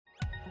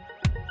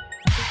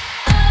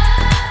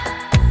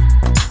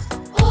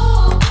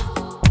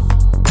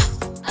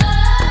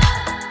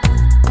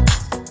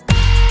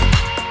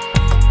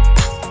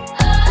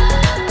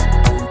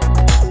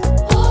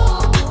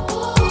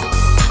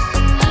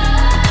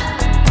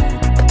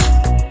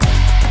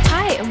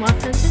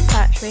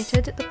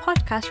Infatuated, the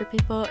podcast for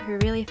people who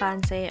really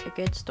fancy a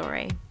good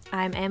story.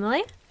 I'm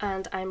Emily.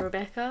 And I'm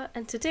Rebecca,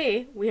 and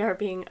today we are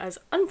being as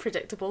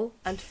unpredictable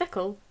and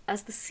fickle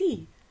as the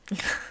sea.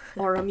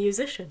 Or a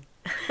musician.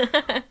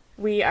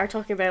 We are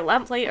talking about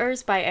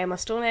Lamplighters by Emma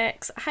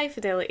Stonex, High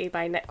Fidelity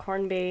by Nick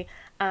Hornby,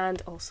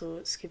 and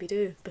also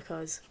Scooby-Doo,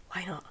 because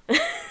why not? It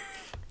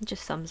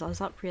just sums us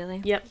up,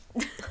 really. Yep.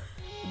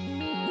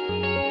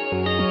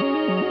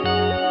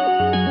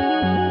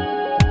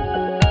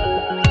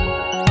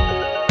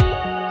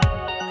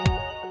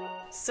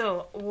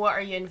 So, what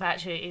are you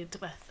infatuated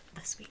with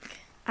this week?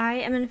 I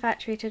am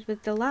infatuated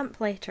with The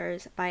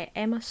Lamplighters by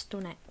Emma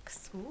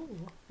Stonex,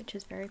 Ooh, which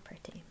is very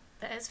pretty.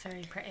 that is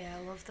very pretty. I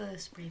love the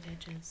sprayed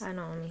edges. I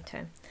know, me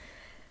too.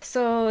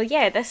 So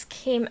yeah, this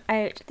came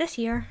out this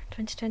year,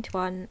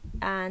 2021,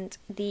 and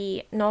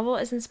the novel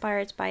is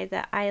inspired by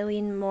the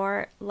Eileen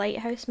Moore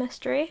Lighthouse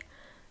mystery,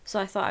 so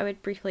I thought I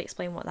would briefly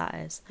explain what that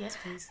is. Yes,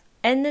 please.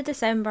 In the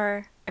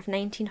December of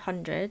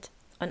 1900,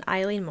 on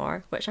Eileen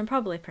Moore, which I'm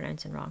probably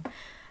pronouncing wrong,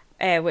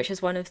 which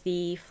is one of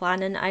the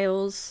Flannan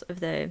Isles of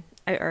the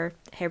Outer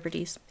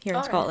Hebrides here in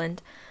Alright.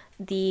 Scotland,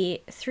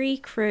 the 3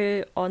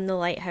 crew on the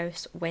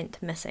lighthouse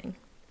went missing.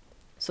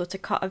 So to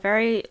cut a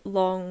very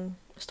long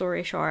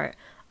story short,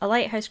 a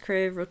lighthouse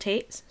crew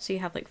rotates, so you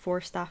have like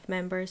 4 staff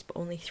members but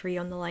only 3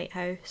 on the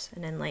lighthouse,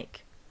 and then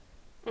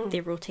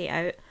they rotate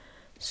out.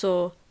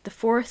 So the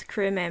 4th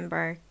crew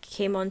member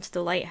came onto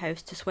the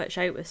lighthouse to switch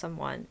out with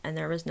someone, and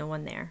there was no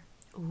one there.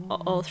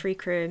 All 3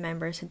 crew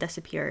members had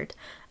disappeared,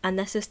 and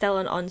this is still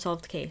an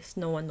unsolved case.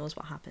 No one knows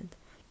what happened.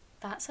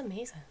 That's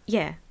amazing.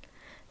 Yeah.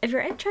 If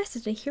you're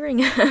interested in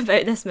hearing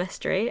about this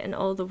mystery and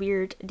all the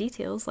weird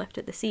details left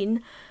at the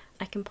scene,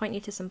 I can point you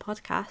to some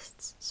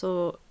podcasts.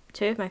 So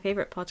 2 of my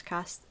favourite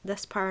podcasts,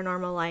 This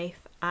Paranormal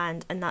Life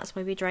and That's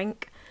Why We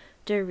Drink,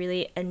 do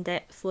really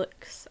in-depth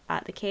looks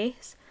at the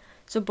case.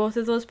 So both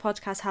of those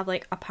podcasts have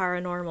like a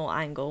paranormal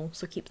angle,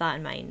 so keep that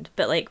in mind.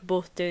 But like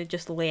both do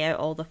just lay out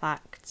all the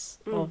facts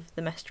of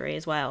the mystery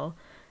as well.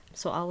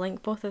 So I'll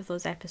link both of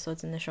those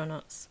episodes in the show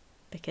notes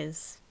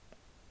because,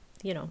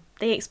 you know,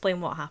 they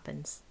explain what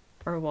happens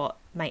or what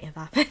might have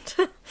happened.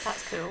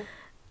 That's cool.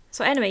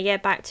 So anyway, yeah,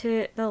 back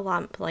to The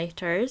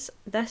Lamplighters.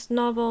 This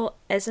novel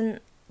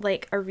isn't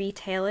like a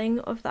retelling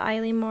of the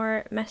Eileen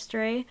Moore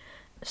mystery.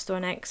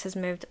 Stonex has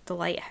moved the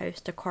lighthouse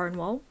to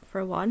Cornwall,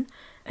 for one,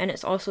 and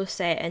it's also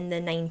set in the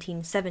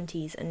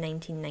 1970s and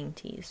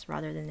 1990s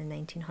rather than the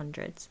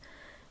 1900s.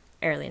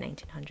 Early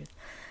 1900s.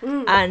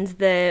 And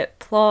the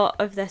plot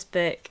of this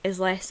book is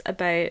less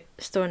about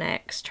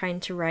Stonex trying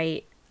to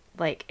write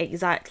like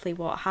exactly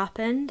what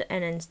happened,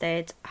 and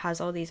instead has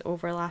all these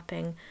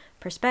overlapping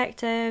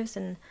perspectives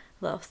and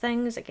little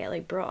things that get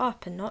like brought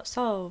up and not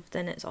solved,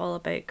 and it's all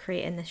about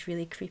creating this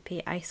really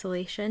creepy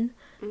isolation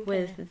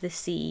with the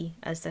sea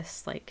as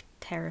this like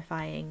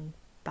terrifying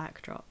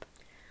backdrop.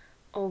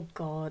 Oh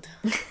god.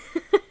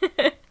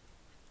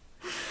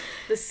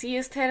 The sea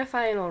is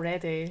terrifying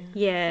already.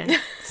 Yeah,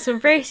 so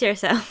brace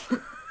yourself.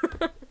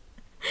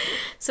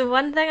 So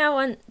one thing I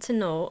want to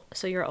note,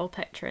 so you're all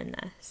picturing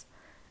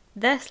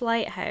this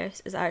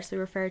lighthouse is actually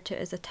referred to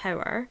as a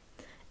tower,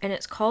 and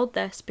it's called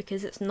this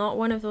because it's not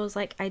one of those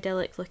like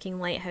idyllic looking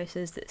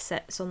lighthouses that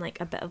sits on like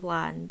a bit of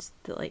land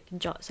that like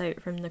juts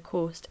out from the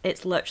coast.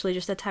 It's literally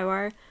just a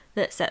tower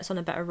that sits on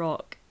a bit of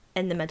rock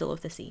in the middle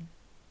of the sea.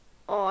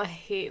 Oh, I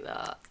hate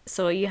that.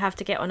 So you have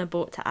to get on a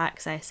boat to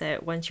access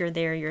it. Once you're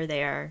there, you're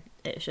there.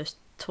 It's just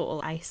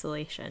total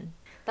isolation.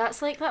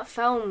 That's like that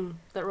film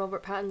that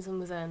Robert Pattinson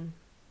was in.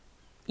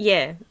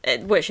 Yeah,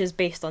 which is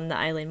based on the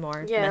Eileen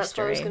Moore mystery. Yeah, that's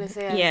what I was going to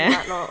say. Yeah. Is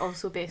that not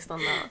also based on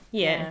that?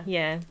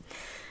 Yeah.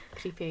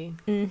 Creepy.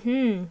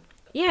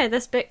 Yeah,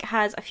 this book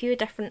has a few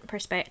different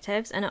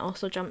perspectives, and it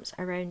also jumps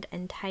around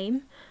in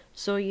time.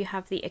 So you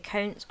have the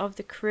accounts of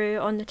the crew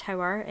on the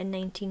tower in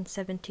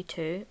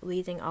 1972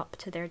 leading up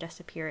to their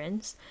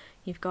disappearance.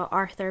 You've got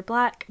Arthur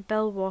Black,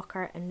 Bill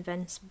Walker and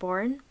Vince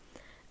Bourne.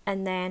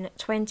 And then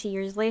 20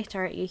 years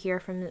later you hear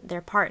from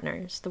their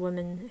partners, the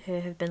women who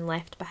have been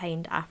left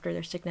behind after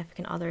their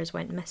significant others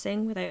went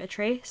missing without a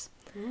trace.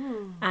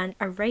 And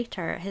a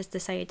writer has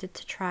decided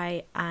to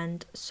try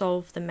and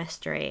solve the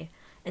mystery,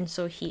 and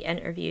so he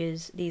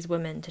interviews these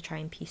women to try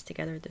and piece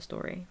together the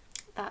story.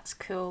 That's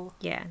cool.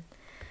 Yeah.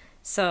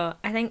 So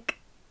I think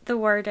the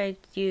word I'd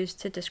use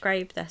to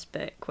describe this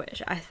book,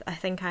 which I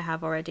think I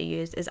have already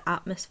used, is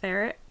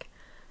atmospheric.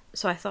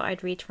 So I thought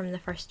I'd read from the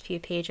first few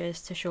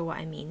pages to show what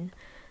I mean.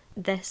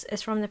 This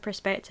is from the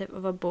perspective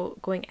of a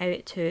boat going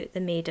out to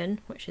the Maiden,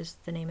 which is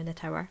the name of the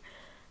tower.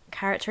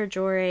 Character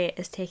Jory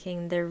is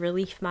taking the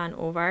relief man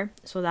over,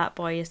 so that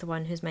boy is the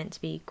one who's meant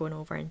to be going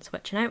over and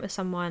switching out with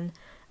someone,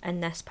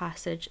 and this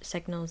passage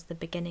signals the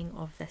beginning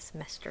of this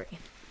mystery.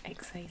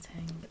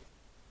 Exciting.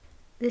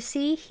 The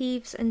sea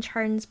heaves and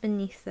churns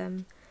beneath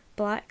them,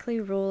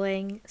 blackly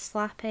rolling,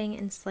 slapping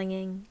and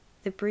slinging.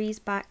 The breeze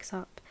backs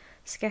up,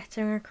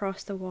 skittering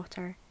across the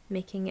water,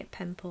 making it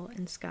pimple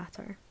and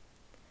scatter.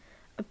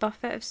 A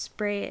buffet of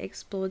spray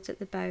explodes at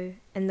the bow,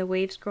 and the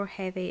waves grow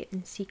heavy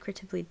and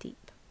secretively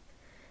deep.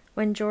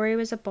 When Jory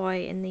was a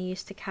boy and they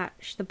used to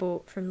catch the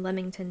boat from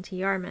Lymington to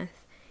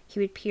Yarmouth, he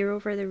would peer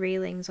over the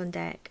railings on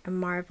deck and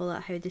marvel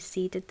at how the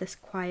sea did this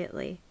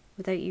quietly,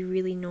 without you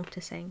really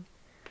noticing,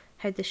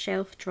 how the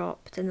shelf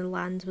dropped and the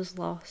land was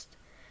lost,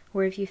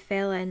 where if you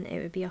fell in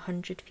it would be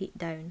 100 feet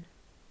down.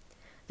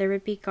 There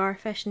would be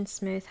garfish and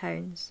smooth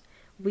hounds,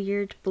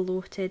 weird,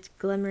 bloated,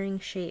 glimmering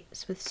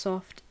shapes with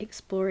soft,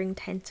 exploring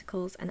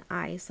tentacles and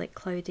eyes like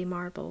cloudy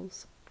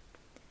marbles.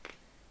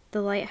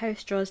 The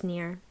lighthouse draws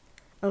near,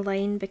 a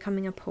line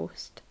becoming a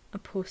post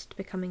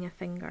becoming a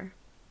finger.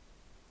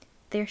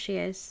 There she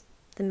is,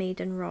 the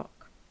Maiden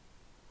Rock.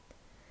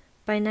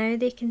 By now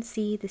they can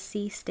see the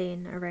sea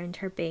stain around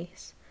her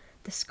base,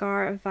 the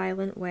scar of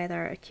violent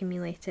weather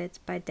accumulated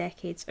by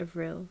decades of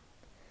rule.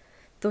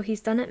 Though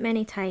he's done it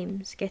many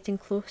times, getting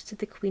close to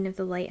the Queen of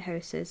the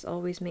Lighthouses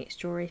always makes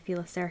Jory feel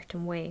a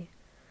certain way.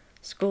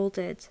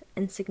 Scolded,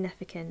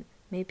 insignificant,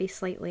 maybe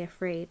slightly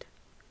afraid.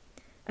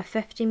 A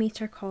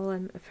 50-metre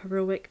column of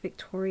heroic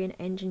Victorian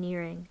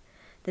engineering,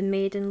 the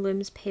Maiden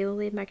looms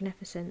palely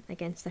magnificent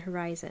against the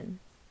horizon,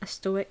 a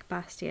stoic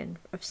bastion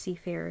of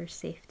seafarers'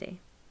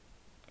 safety.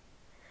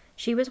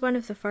 She was one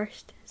of the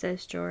first,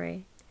 says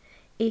Jory.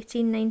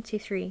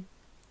 1893.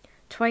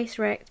 Twice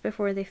wrecked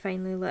before they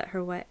finally lit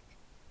her wick.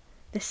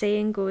 The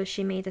saying goes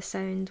she made a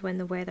sound when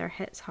the weather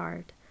hits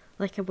hard,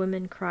 like a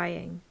woman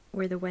crying,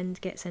 where the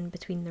wind gets in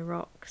between the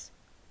rocks.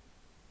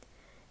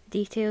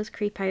 Details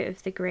creep out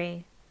of the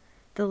grey.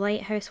 The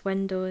lighthouse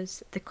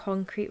windows, the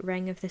concrete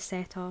ring of the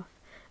set-off,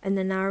 and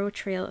the narrow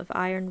trail of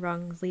iron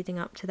rungs leading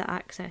up to the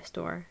access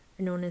door,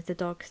 known as the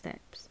dog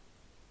steps.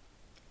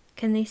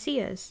 Can they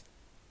see us?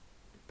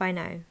 By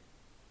now.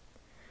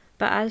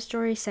 But as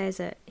Jory says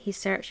it, he's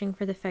searching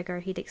for the figure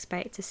he'd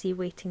expect to see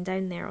waiting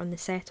down there on the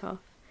set-off,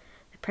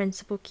 the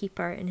principal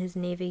keeper in his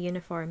navy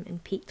uniform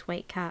and peaked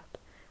white cap,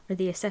 or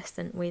the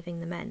assistant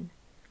waving them in.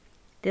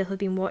 They'll have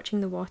been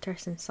watching the water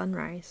since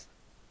sunrise.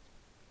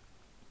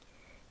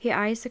 He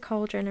eyes the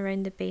cauldron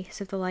around the base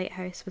of the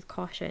lighthouse with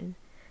caution,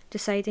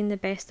 deciding the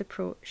best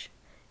approach,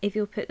 if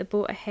he'll put the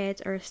boat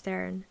ahead or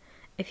astern,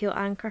 if he'll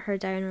anchor her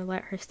down or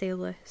let her stay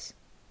loose.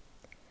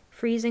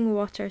 Freezing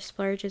water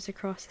splurges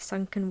across a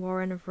sunken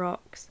warren of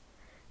rocks.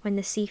 When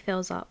the sea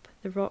fills up,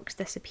 the rocks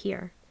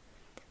disappear.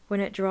 When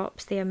it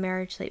drops, they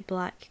emerge like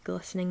black,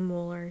 glistening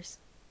molars.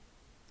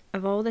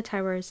 Of all the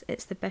towers,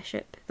 it's the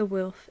Bishop, the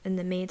Wolf, and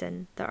the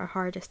Maiden that are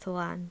hardest to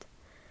land,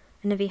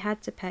 and if he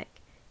had to pick,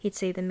 he'd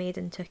say the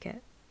Maiden took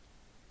it.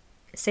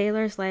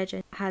 Sailors'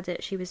 legend had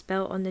it she was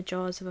built on the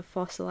jaws of a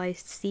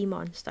fossilised sea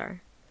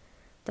monster.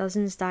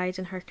 Dozens died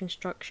in her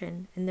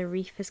construction, and the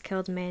reef has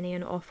killed many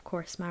an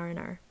off-course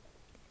mariner.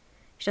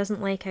 She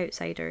doesn't like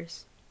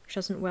outsiders. She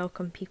doesn't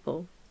welcome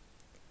people.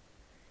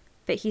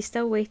 But he's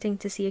still waiting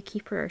to see a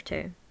keeper or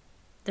two.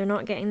 They're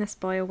not getting this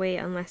boy away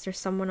unless there's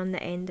someone on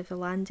the end of the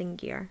landing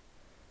gear.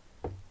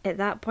 At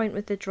that point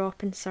with the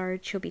drop and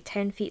surge, he'll be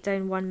 10 feet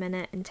down 1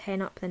 minute and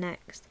 10 up the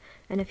next,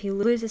 and if he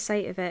loses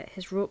sight of it,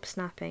 his rope's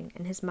snapping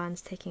and his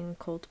man's taking a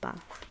cold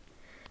bath.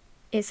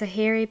 It's a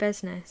hairy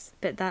business,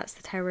 but that's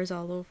the towers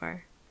all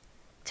over.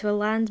 To a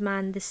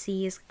landman, the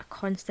sea is a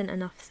constant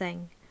enough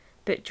thing,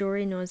 but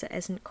Jory knows it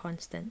isn't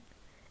constant.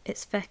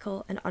 It's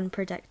fickle and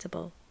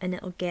unpredictable, and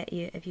it'll get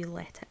you if you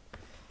let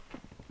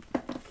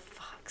it.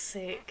 Fuck's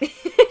sake.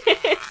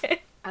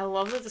 I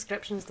love the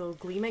descriptions though,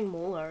 gleaming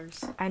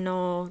molars. I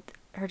know,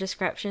 her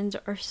descriptions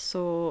are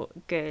so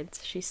good.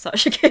 She's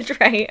such a good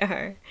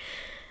writer.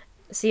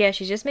 So yeah,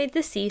 she just made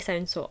the sea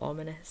sound so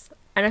ominous.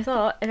 And I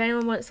thought, if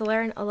anyone wants to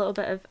learn a little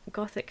bit of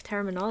Gothic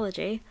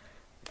terminology,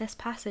 this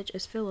passage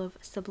is full of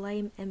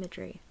sublime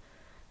imagery.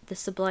 The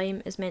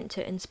sublime is meant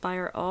to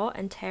inspire awe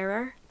and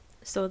terror,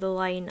 so the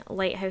line,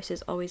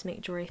 lighthouses always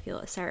make Jory feel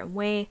a certain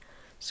way,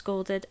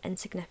 scolded,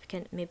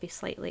 insignificant, maybe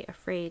slightly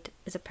afraid,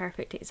 is a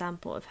perfect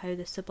example of how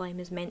the sublime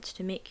is meant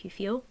to make you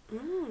feel,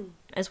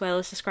 as well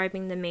as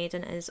describing the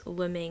Maiden as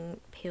looming,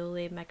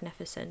 palely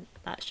magnificent.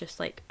 That's just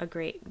like a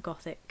great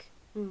Gothic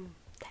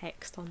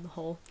text on the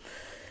whole.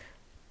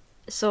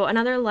 So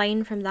another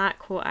line from that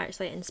quote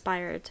actually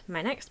inspired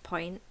my next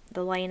point,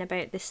 the line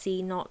about the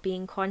sea not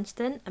being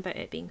constant, about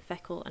it being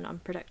fickle and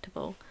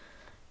unpredictable.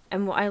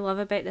 And what I love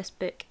about this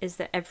book is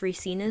that every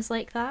scene is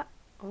like that.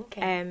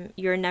 Okay.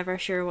 You're never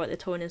sure what the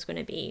tone is going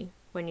to be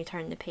when you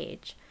turn the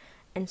page.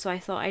 And so I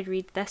thought I'd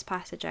read this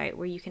passage out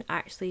where you can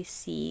actually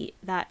see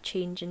that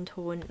change in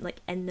tone,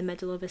 like in the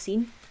middle of a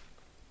scene.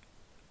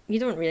 You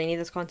don't really need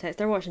this context,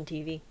 they're watching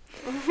TV.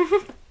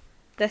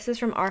 This is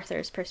from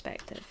Arthur's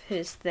perspective,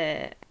 who's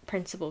the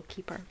principal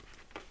keeper.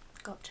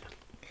 Gotcha.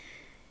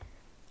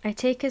 I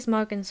take his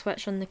mug and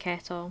switch on the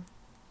kettle.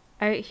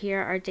 Out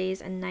here, our days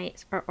and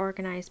nights are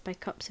organised by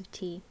cups of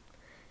tea,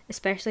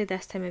 especially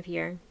this time of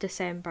year,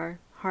 December,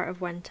 heart of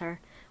winter,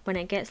 when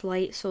it gets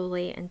light so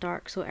late and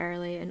dark so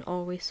early and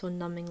always so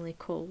numbingly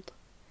cold.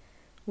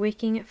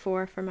 Waking at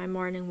 4 for my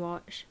morning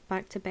watch,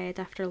 back to bed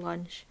after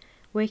lunch,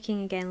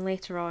 waking again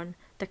later on,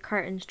 the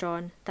curtains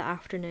drawn, the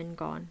afternoon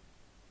gone.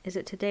 Is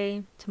it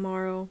today,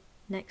 tomorrow,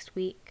 next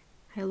week?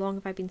 How long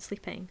have I been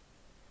sleeping?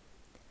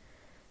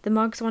 The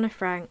mug's one of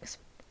Frank's.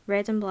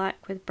 red and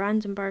black with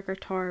Brandenburger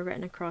Tor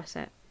written across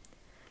it.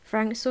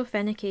 Frank's so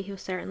finicky he'll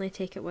certainly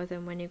take it with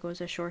him when he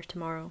goes ashore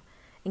tomorrow,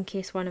 in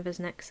case one of us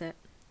nicks it.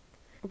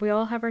 We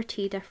all have our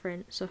tea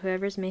different, so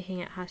whoever's making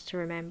it has to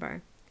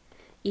remember.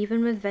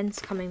 Even with Vince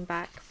coming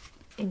back,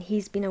 and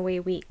he's been away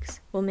weeks,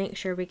 we'll make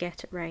sure we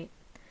get it right.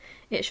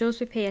 It shows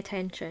we pay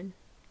attention.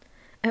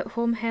 At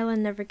home,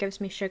 Helen never gives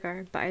me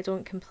sugar, but I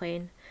don't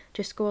complain.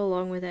 Just go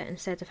along with it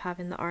instead of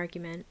having the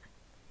argument.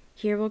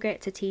 Here we'll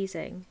get to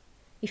teasing.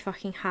 You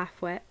fucking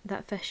half-wit,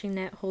 that fishing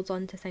net holds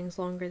on to things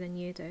longer than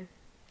you do.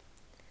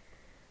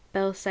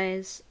 Bill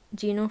says,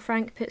 do you know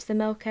Frank puts the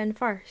milk in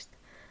first?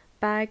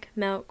 Bag,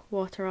 milk,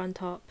 water on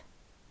top.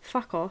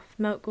 Fuck off,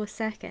 milk goes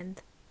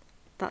second.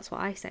 That's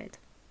what I said.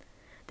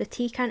 The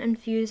tea can't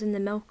infuse in the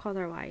milk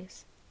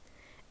otherwise.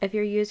 If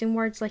you're using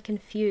words like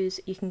infuse,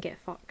 you can get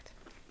fucked.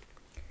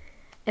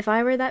 If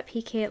I were that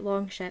PK at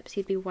Longships,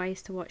 you'd be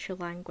wise to watch your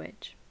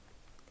language.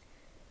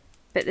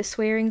 But the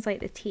swearing's like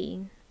the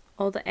tea.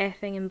 All the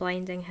effing and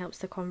blinding helps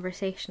the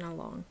conversation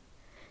along.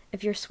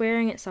 If you're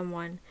swearing at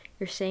someone,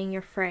 you're saying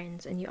you're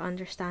friends and you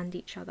understand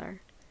each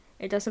other.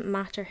 It doesn't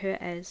matter who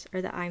it is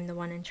or that I'm the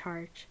one in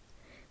charge.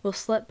 We'll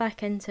slip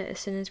back into it as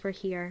soon as we're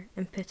here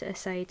and put it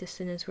aside as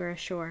soon as we're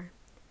ashore.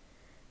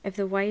 If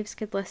the wives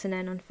could listen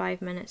in on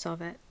 5 minutes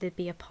of it, they'd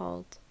be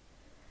appalled.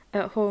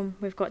 At home,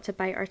 we've got to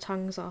bite our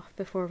tongues off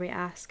before we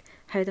ask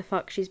how the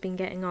fuck she's been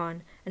getting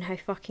on and how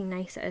fucking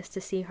nice it is to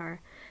see her,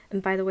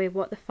 and by the way,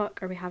 what the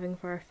fuck are we having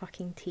for our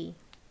fucking tea?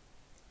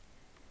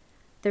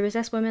 There was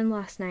this woman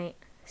last night,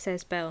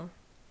 says Bill.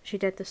 She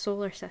did the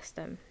solar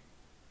system.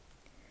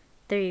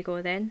 There you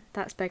go then,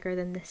 that's bigger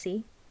than the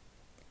sea.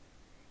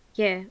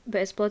 Yeah,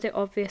 but it's bloody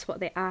obvious what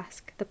they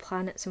ask, the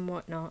planets and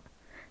whatnot.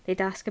 They'd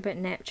ask about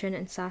Neptune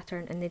and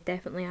Saturn, and they'd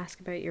definitely ask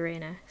about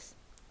Uranus.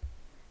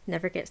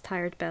 Never gets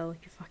tired, Bill,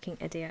 you fucking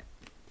idiot.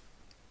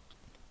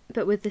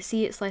 But with the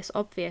sea it's less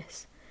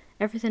obvious.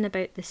 Everything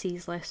about the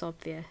sea's less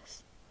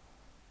obvious.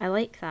 I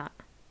like that.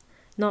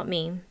 Not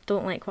me,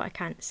 don't like what I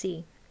can't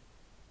see.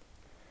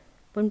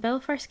 When Bill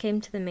first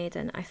came to the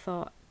Maiden, I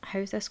thought,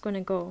 how's this going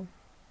to go?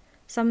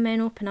 Some men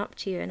open up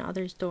to you and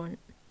others don't.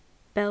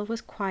 Bill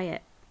was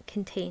quiet,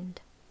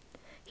 contained.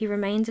 He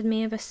reminded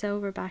me of a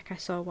silverback I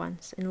saw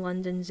once in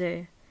London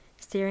Zoo,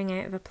 staring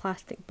out of a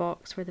plastic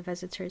box where the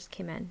visitors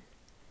came in.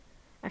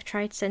 I've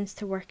tried since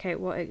to work out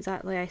what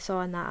exactly I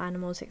saw in that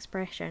animal's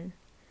expression.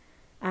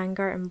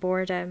 Anger and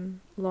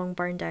boredom, long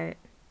burned out.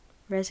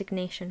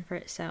 Resignation for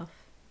itself.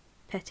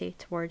 Pity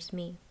towards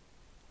me.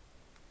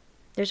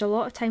 There's a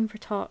lot of time for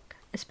talk,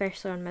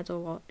 especially on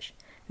middle watch,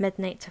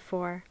 midnight to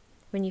 4,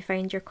 when you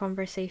find your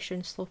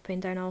conversation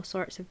sloping down all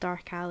sorts of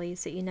dark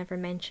alleys that you never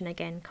mention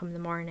again come the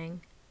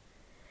morning.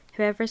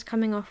 Whoever's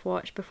coming off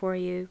watch before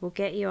you will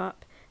get you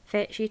up,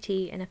 fetch you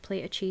tea and a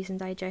plate of cheese and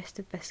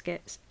digestive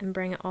biscuits, and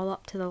bring it all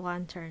up to the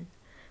lantern,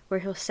 where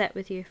he'll sit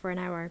with you for an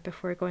hour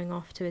before going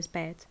off to his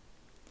bed.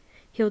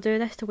 He'll do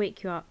this to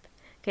wake you up,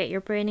 get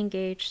your brain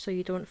engaged so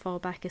you don't fall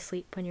back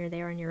asleep when you're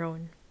there on your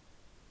own.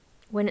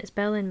 When it's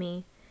Bill and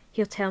me,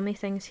 he'll tell me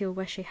things he'll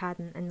wish he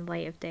hadn't in the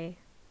light of day.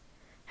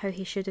 How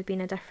he should have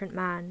been a different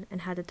man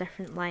and had a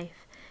different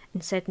life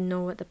and said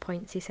no at the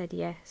points he said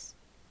yes.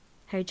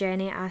 How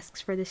Jenny asks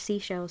for the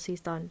seashells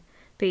he's done,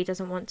 but he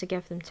doesn't want to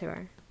give them to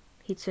her.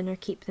 He'd sooner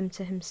keep them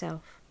to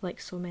himself,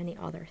 like so many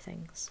other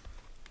things.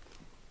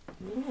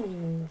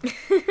 Ooh.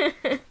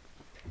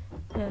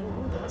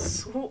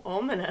 That's so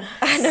ominous.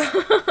 I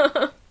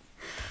know.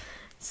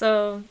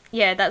 So,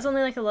 yeah, that's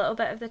only like a little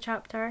bit of the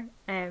chapter.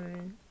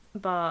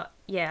 But,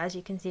 yeah, as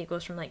you can see, it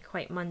goes from like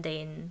quite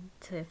mundane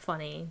to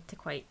funny to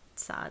quite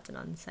sad and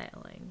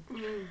unsettling.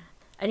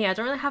 And yeah, I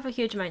don't really have a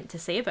huge amount to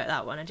say about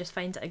that one. I just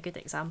find it a good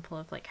example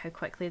of like how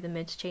quickly the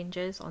mood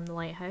changes on the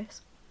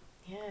lighthouse.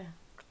 Yeah.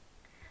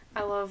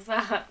 I love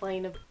that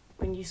line of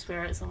when you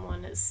swear at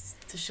someone, it's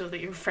to show that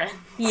you're friends.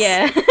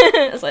 Yeah.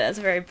 It's like, that's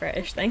a very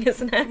British thing,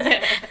 isn't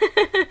it?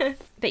 Yeah.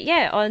 But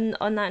yeah,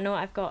 on that note,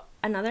 I've got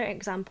another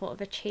example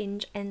of a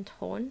change in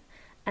tone.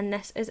 And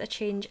this is a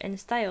change in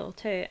style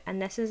too.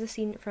 And this is a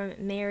scene from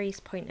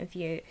Mary's point of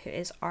view, who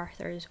is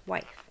Arthur's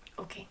wife.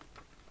 Okay.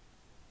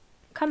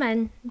 Come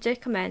in. Do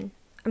come in.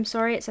 I'm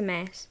sorry it's a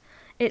mess.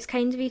 It's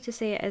kind of you to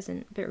say it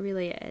isn't, but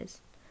really it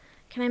is.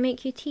 Can I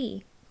make you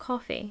tea?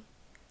 Coffee?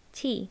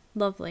 Tea.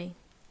 Lovely.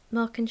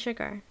 Milk and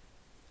sugar?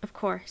 Of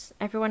course,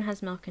 everyone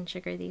has milk and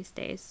sugar these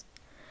days.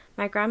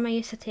 My grandma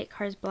used to take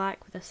hers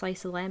black with a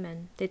slice of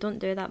lemon. They don't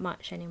do that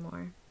much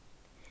anymore.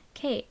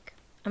 Cake?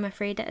 I'm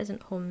afraid it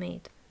isn't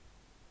homemade.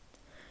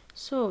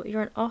 So,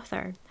 you're an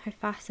author. How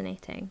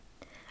fascinating.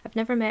 I've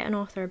never met an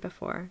author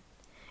before.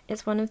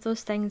 It's one of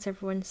those things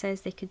everyone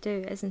says they could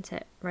do, isn't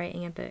it?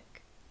 Writing a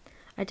book.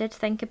 I did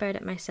think about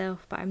it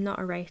myself, but I'm not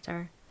a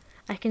writer.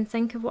 I can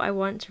think of what I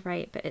want to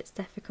write, but it's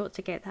difficult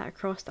to get that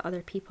across to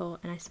other people,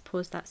 and I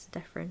suppose that's the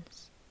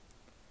difference.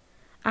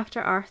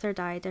 After Arthur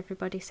died,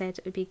 everybody said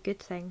it would be a good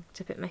thing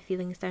to put my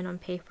feelings down on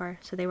paper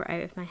so they were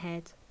out of my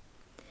head.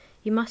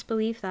 You must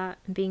believe that,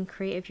 and being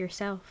creative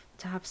yourself,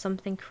 to have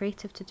something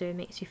creative to do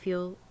makes you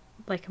feel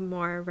like a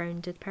more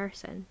rounded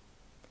person.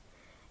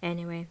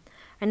 Anyway,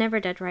 I never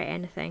did write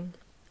anything.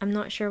 I'm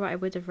not sure what I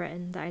would have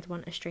written that I'd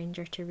want a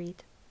stranger to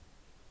read.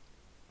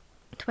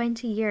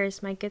 20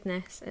 years, my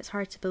goodness, it's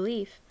hard to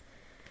believe.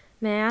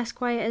 May I ask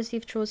why it is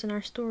you've chosen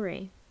our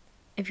story?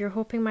 If you're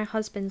hoping my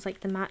husband's like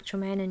the macho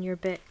men in your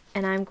book,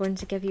 and I'm going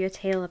to give you a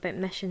tale about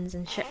missions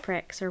and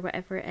shipwrecks or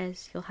whatever it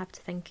is, you'll have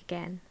to think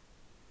again.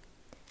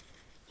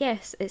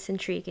 Yes, it's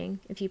intriguing,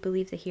 if you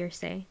believe the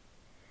hearsay.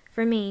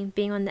 For me,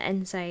 being on the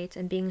inside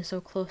and being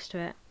so close to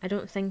it, I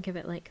don't think of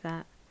it like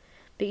that.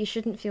 But you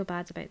shouldn't feel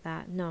bad about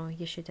that. No,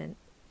 you shouldn't.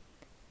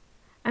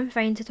 I'm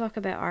fine to talk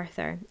about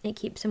Arthur. It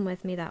keeps him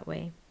with me that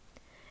way.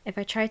 If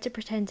I tried to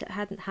pretend it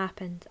hadn't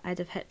happened, I'd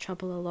have hit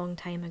trouble a long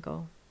time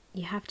ago.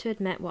 You have to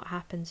admit what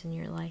happens in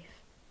your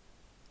life.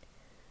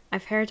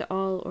 I've heard it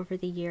all over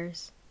the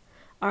years.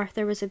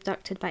 Arthur was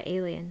abducted by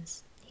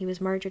aliens. He was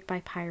murdered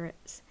by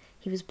pirates.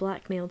 He was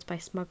blackmailed by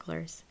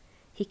smugglers.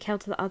 He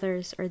killed the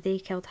others, or they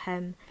killed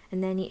him,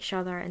 and then each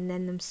other, and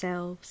then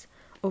themselves,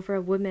 over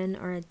a woman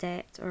or a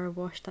debt or a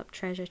washed-up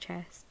treasure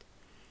chest.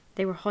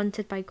 They were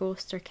haunted by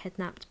ghosts or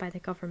kidnapped by the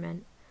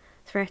government,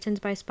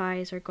 threatened by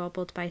spies or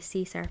gobbled by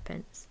sea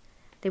serpents.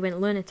 They went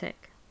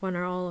lunatic, one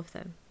or all of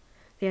them.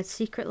 They had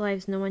secret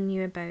lives no one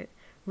knew about,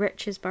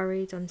 riches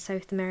buried on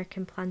South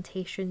American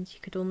plantations you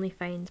could only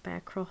find by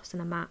a cross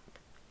on a map.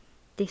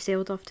 They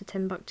sailed off to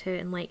Timbuktu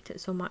and liked it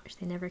so much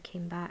they never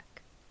came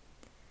back.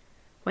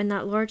 When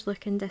that Lord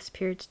Lucan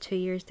disappeared 2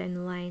 years down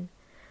the line,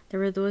 there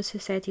were those who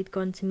said he'd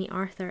gone to meet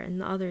Arthur and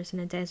the others in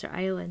a desert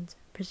island,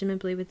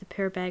 presumably with the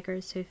poor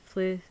beggars who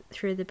flew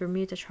through the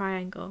Bermuda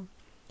Triangle.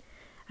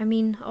 I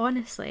mean,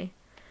 honestly,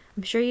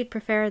 I'm sure you'd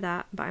prefer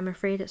that, but I'm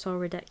afraid it's all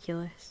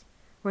ridiculous.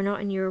 We're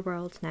not in your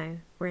world now,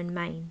 we're in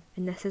mine,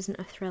 and this isn't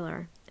a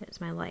thriller,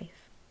 it's my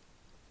life.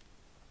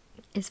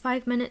 Is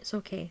 5 minutes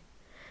okay?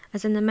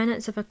 As in the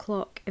minutes of a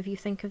clock, if you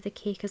think of the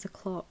cake as a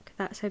clock,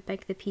 that's how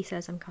big the piece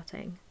is I'm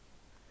cutting.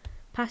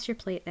 Pass your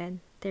plate then,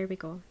 there we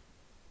go.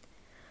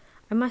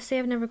 I must say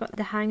I've never got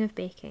the hang of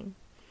baking.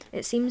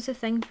 It seems a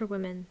thing for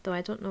women, though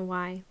I don't know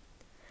why.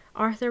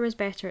 Arthur was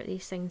better at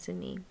these things than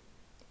me.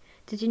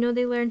 Did you know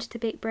they learned to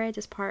bake bread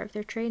as part of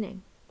their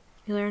training?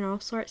 You learn all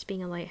sorts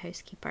being a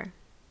lighthouse keeper.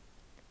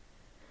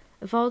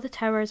 Of all the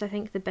towers, I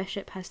think the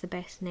Bishop has the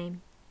best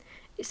name.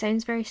 It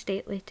sounds very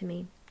stately to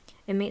me.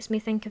 It makes me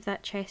think of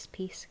that chess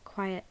piece,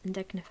 quiet and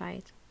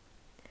dignified.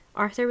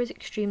 Arthur was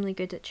extremely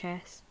good at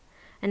chess.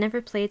 I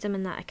never played him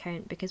on that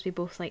account because we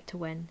both liked to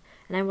win,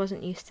 and I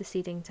wasn't used to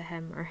ceding to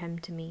him or him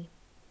to me.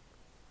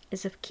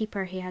 As a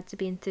keeper, he had to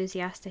be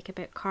enthusiastic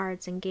about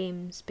cards and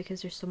games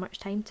because there's so much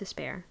time to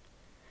spare.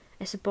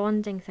 It's a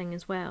bonding thing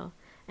as well,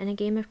 in a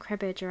game of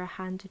cribbage or a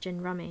hand of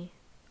gin rummy.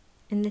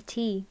 In the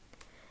tea,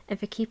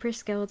 if a keeper's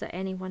skilled at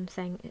any one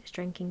thing, it's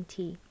drinking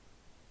tea.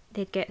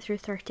 They'd get through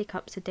 30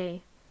 cups a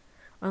day.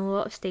 On a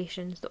lot of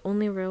stations, the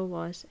only rule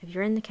was, if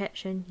you're in the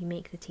kitchen, you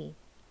make the tea.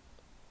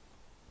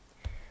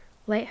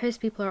 Lighthouse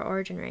people are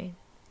ordinary.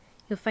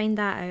 You'll find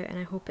that out, and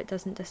I hope it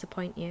doesn't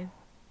disappoint you.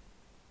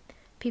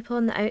 People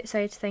on the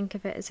outside think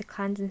of it as a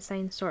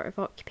clandestine sort of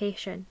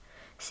occupation,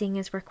 seeing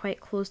as we're quite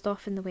closed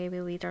off in the way we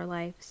lead our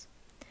lives.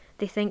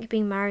 They think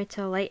being married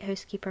to a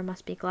lighthouse keeper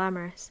must be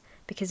glamorous,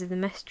 because of the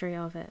mystery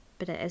of it,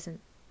 but it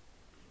isn't.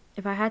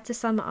 If I had to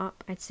sum it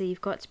up, I'd say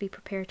you've got to be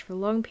prepared for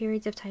long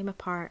periods of time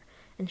apart,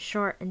 and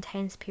short,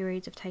 intense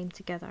periods of time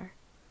together.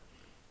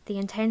 The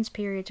intense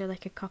periods are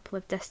like a couple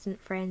of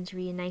distant friends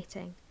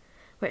reuniting,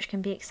 which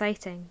can be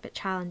exciting, but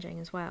challenging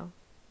as well.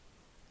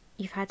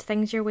 You've had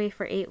things your way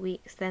for 8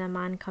 weeks, then a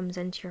man comes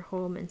into your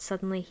home and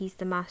suddenly he's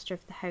the master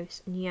of the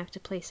house and you have to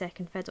play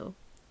second fiddle.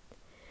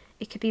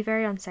 It could be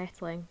very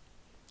unsettling.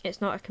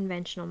 It's not a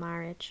conventional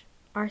marriage.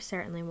 Ours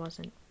certainly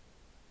wasn't.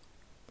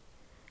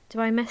 Do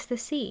I miss the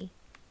sea?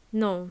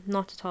 No,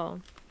 not at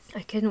all.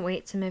 I couldn't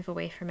wait to move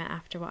away from it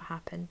after what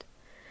happened.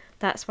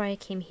 That's why I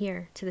came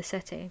here, to the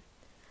city.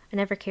 I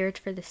never cared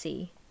for the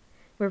sea.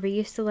 Where we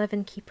used to live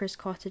in keepers'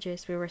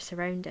 cottages, we were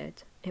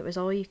surrounded. It was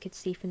all you could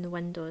see from the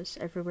windows,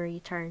 everywhere you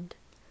turned.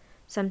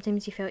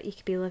 Sometimes you felt you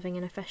could be living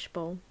in a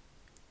fishbowl.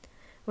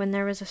 When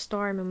there was a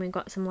storm and we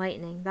got some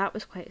lightning, that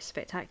was quite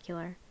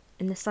spectacular.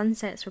 And the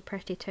sunsets were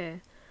pretty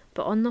too.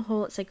 But on the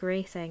whole, it's a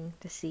grey thing,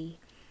 the sea.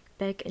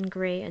 Big and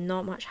grey, and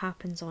not much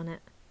happens on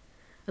it.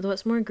 Although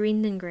it's more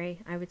green than grey,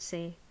 I would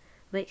say.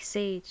 Like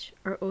sage,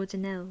 or eau de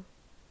Nil.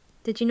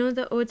 Did you know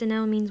that eau de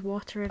Nil means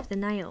water of the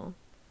Nile?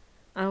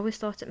 I always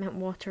thought it meant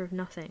water of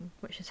nothing,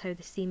 which is how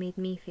the sea made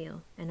me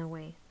feel, in a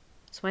way.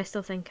 So I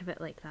still think of it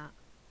like that.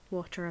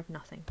 Water of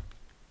nothing.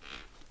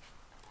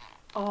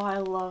 Oh, I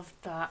love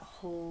that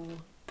whole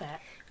bit.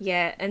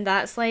 Yeah, and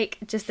that's like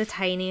just the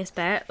tiniest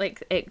bit.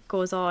 Like, it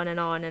goes on and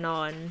on and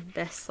on,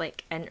 this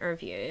like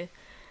interview.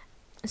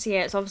 So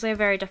yeah, it's obviously a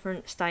very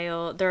different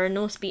style. There are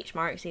no speech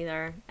marks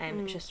either.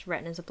 It's just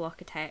written as a block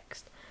of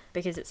text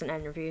because it's an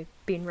interview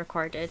being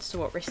recorded. So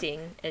what we're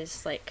seeing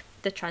is like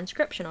the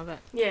transcription of it.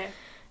 Yeah.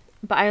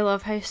 But I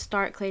love how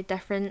starkly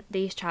different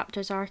these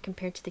chapters are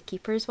compared to the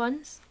Keeper's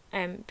ones.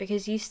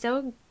 Because you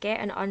still get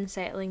an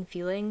unsettling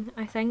feeling,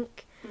 I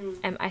think.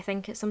 I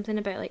think it's something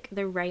about like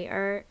the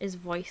writer is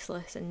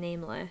voiceless and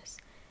nameless.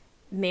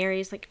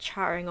 Mary's like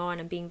chattering on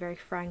and being very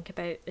frank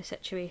about the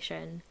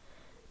situation,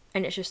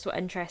 and it's just so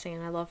interesting.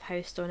 And I love how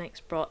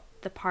StoneX brought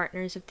the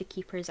partners of the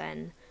keepers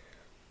in,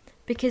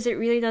 because it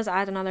really does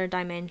add another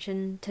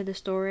dimension to the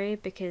story,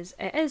 because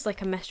it is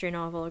like a mystery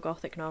novel, a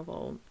gothic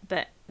novel,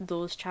 but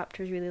those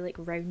chapters really like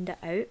round it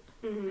out.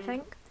 I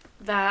think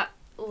that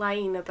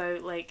line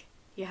about like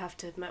you have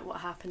to admit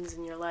what happens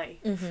in your life,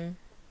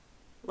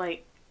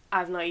 like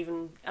I'm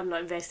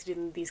not invested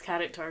in these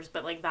characters,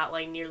 but like that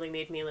line nearly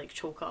made me like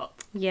choke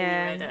up when you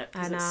read it,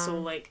 because it's so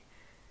like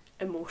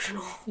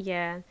emotional.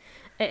 Yeah,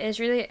 it is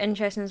really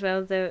interesting as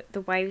well,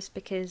 the wives,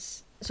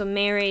 because so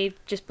Mary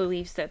just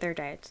believes that they're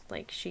dead.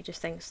 Like, she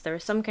just thinks there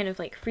was some kind of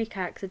like freak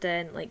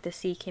accident, like the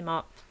sea came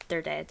up,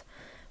 they're dead.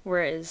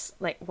 Whereas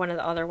like one of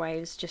the other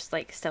wives just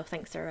like still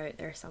thinks they're out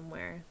there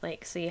somewhere.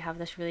 Like, so you have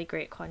this really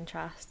great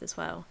contrast as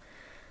well.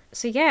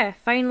 So yeah,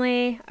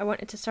 finally I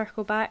wanted to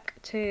circle back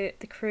to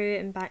the crew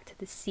and back to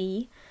the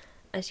sea.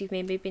 As you've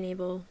maybe been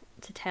able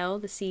to tell,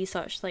 the sea is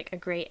such like a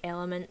great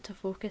element to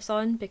focus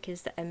on,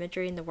 because the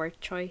imagery and the word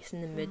choice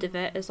and the mood of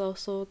it is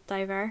also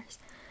diverse.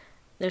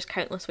 There's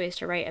countless ways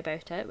to write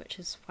about it, which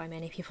is why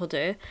many people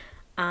do.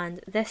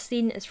 And this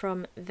scene is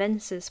from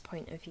Vince's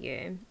point of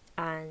view,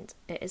 and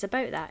it is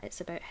about that.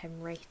 It's about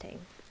him writing.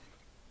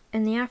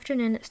 In the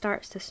afternoon it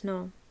starts to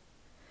snow.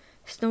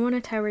 Snow on a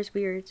tower is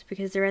weird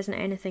because there isn't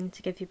anything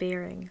to give you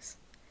bearings.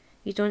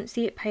 You don't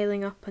see it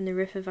piling up on the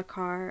roof of a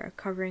car or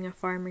covering a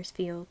farmer's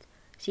field,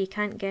 so you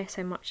can't guess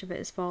how much of it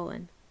is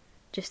fallen,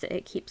 just that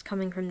it keeps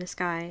coming from the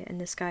sky, and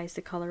the sky's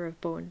the colour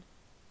of bone.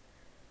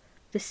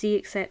 The sea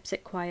accepts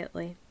it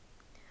quietly.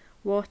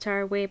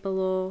 Water way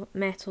below,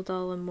 metal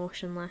dull and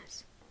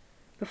motionless.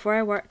 Before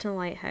I worked in a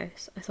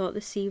lighthouse, I thought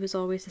the sea was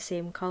always the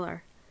same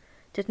colour.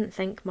 Didn't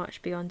think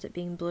much beyond it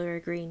being blue or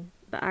green,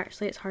 but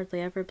actually it's hardly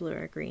ever blue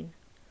or green.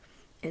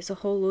 It's a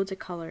whole load of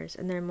colours,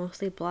 and they're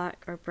mostly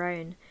black or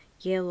brown,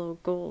 yellow,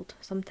 gold,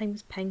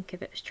 sometimes pink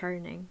if it's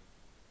churning.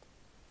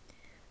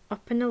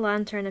 Up in the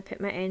lantern I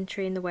put my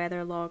entry in the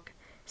weather log,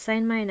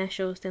 sign my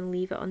initials, then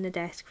leave it on the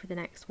desk for the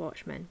next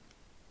watchman.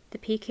 The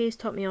PKs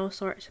taught me all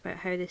sorts about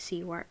how the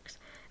sea works,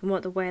 and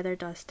what the weather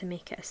does to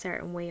make it a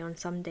certain way on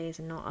some days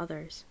and not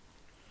others.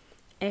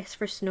 S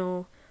for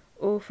snow,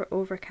 O for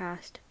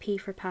overcast, P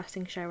for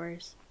passing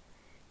showers.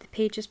 The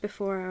pages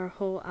before are a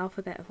whole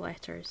alphabet of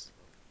letters.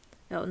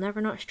 It'll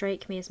never not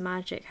strike me as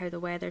magic how the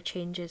weather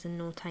changes in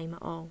no time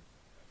at all.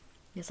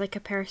 It's like a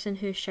person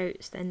who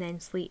shouts and then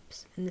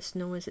sleeps, and the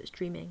snow is its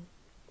dreaming.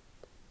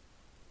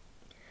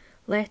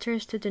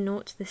 Letters to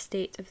denote the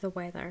state of the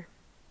weather.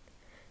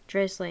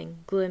 Drizzling,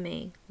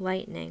 gloomy,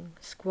 lightning,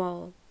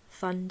 squall,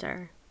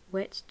 thunder,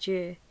 wet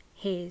dew,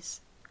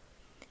 haze.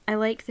 I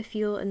like the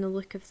feel and the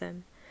look of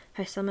them,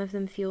 how some of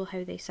them feel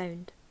how they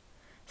sound.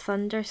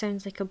 Thunder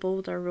sounds like a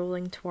boulder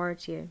rolling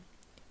towards you.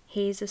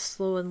 Haze is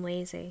slow and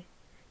lazy.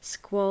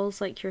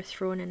 Squalls like you're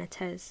thrown in a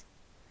tiz.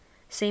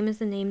 Same as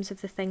the names of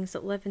the things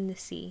that live in the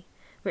sea,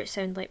 which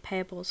sound like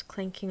pebbles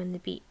clinking on the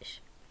beach.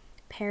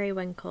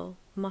 Periwinkle,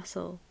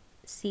 mussel,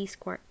 sea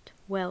squirt,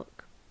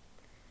 whelk.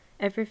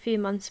 Every few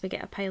months we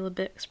get a pile of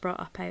books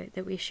brought up out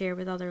that we share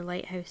with other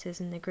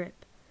lighthouses in the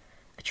group.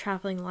 A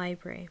travelling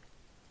library.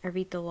 I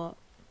read the lot.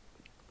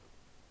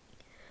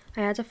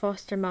 I had a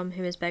foster mum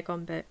who was big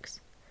on books,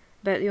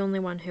 about the only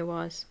one who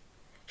was.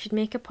 She'd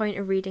make a point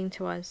of reading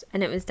to us,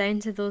 and it was down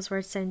to those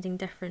words sounding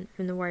different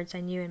from the words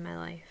I knew in my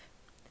life.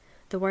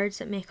 The words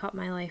that make up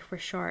my life were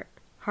short,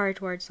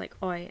 hard words like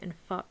oi and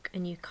fuck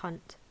and you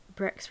cunt,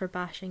 bricks for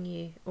bashing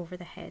you over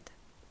the head.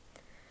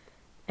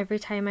 Every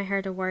time I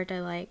heard a word I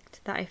liked,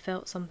 that I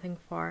felt something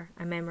for,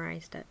 I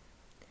memorised it.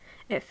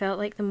 It felt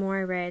like the more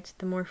I read,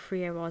 the more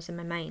free I was in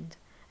my mind,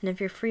 and if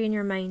you're free in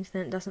your mind,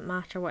 then it doesn't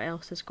matter what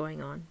else is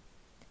going on.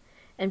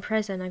 In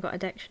prison I got a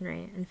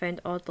dictionary and found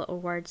odd little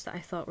words that I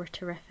thought were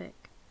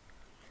terrific.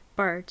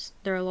 Birds,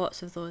 there are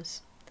lots of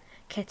those.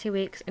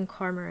 Kittiwakes and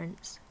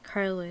cormorants,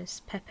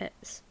 curlews,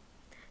 pipits.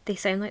 They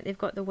sound like they've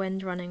got the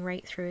wind running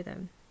right through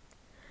them.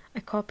 I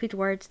copied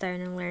words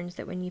down and learned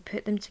that when you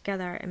put them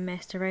together and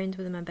messed around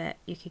with them a bit,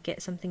 you could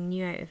get something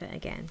new out of it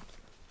again.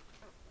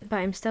 But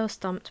I'm still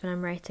stumped when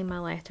I'm writing my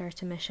letter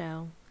to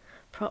Michelle,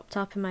 propped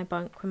up in my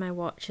bunk when my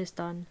watch is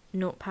done,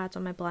 notepad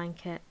on my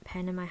blanket,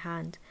 pen in my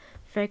hand,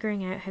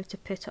 figuring out how to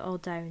put it all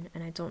down,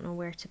 and I don't know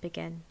where to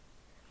begin.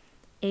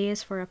 A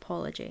is for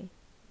apology.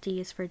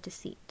 D is for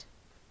deceit.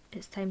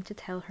 It's time to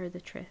tell her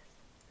the truth.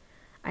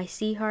 I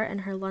see her in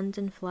her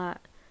London flat,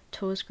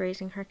 toes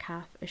grazing her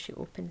calf as she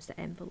opens the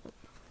envelope.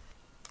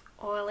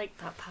 Oh, I like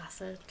that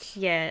passage.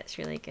 Yeah, it's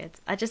really good.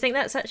 I just think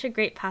that's such a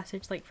great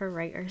passage, like, for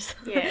writers.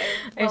 Yeah,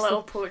 my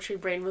little poetry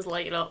brain was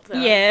lighting up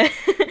there. Yeah.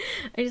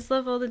 I just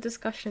love all the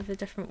discussion of the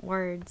different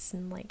words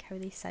and, like, how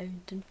they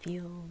sound and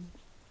feel.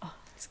 Oh,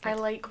 it's good. I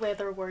like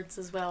weather words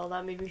as well.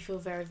 That made me feel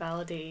very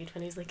validated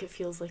when he's like, it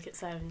feels like it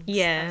sounds.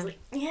 Yeah. I was like,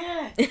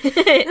 yeah!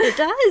 It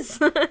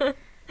does!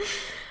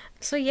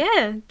 So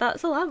yeah,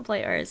 that's The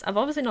Lamplighters. I've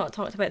obviously not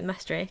talked about the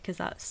mystery, because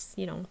that's,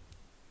 you know,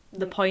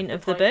 the point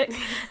of the book.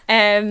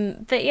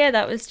 But yeah,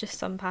 that was just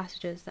some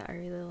passages that I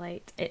really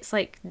liked. It's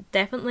like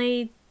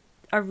definitely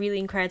a really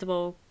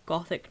incredible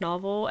gothic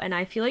novel, and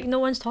I feel like no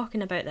one's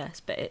talking about this,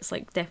 but it's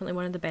like definitely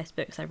one of the best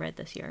books I read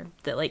this year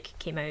that like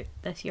came out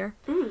this year.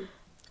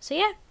 So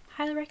yeah,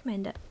 highly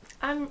recommend it.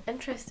 I'm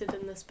interested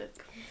in this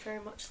book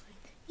very much.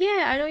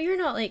 Yeah, I know you're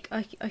not like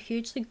a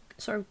hugely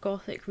sort of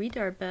gothic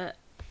reader, but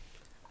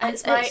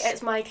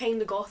it's my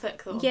kind of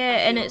gothic though.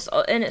 Yeah, and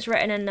it's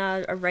written in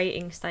a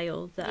writing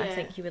style that I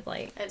think you would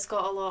like. It's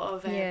got a lot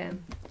of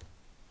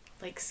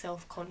like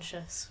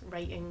self-conscious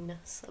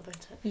writingness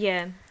about it.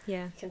 Yeah.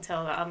 You can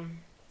tell that I'm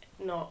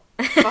not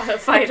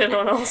firing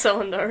on all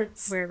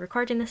cylinders. We're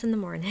recording this in the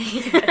morning.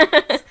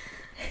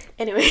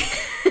 Anyway,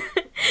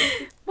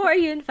 what are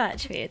you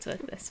infatuated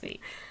with this week?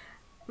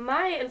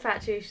 My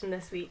infatuation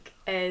this week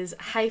is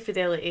High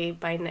Fidelity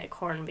by Nick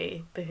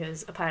Hornby,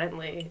 because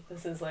apparently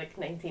this is like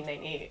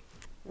 1998,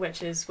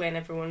 which is when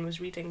everyone was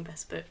reading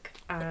this book.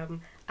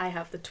 I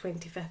have the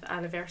 25th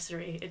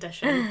anniversary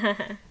edition,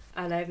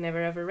 and I've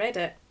never ever read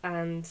it,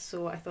 and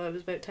so I thought it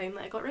was about time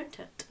that I got round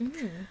to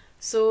it.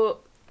 So,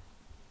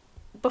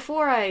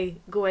 before I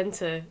go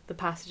into the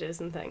passages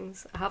and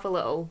things, I have a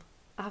little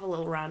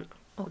rant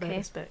about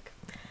this book.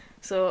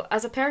 So,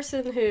 as a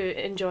person who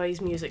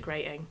enjoys music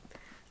writing,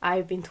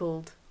 I've been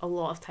told a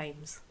lot of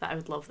times that I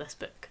would love this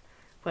book,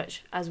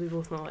 which, as we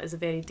both know, is a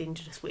very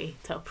dangerous way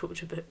to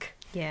approach a book.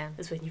 Yeah.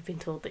 Is when you've been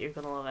told that you're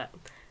going to love it.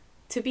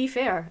 To be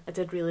fair, I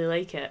did really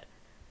like it.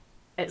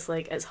 It's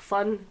a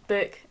fun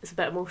book, it's a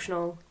bit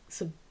emotional,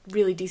 it's a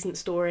really decent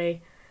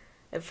story.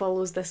 It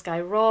follows this guy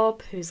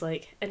Rob, who's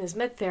like in his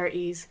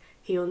mid-30s,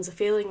 he owns a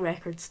failing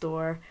record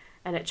store,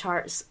 and it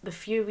charts the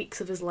few weeks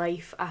of his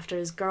life after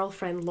his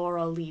girlfriend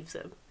Laura leaves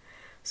him.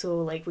 So,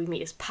 like, we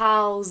meet his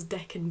pals,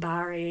 Dick and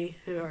Barry,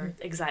 who are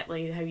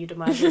exactly how you'd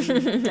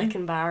imagine Dick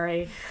and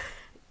Barry,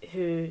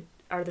 who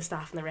are the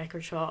staff in the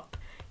record shop.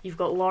 You've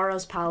got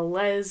Laura's pal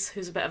Liz,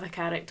 who's a bit of a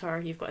character.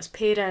 You've got his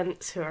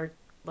parents, who are,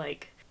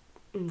 like,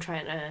 I'm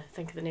trying to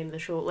think of the name of the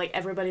show, like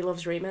Everybody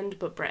Loves Raymond,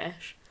 but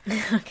British.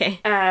 Okay.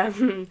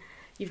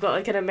 You've got,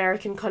 like, an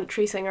American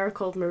country singer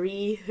called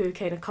Marie, who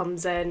kind of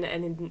comes in,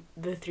 and then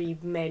the three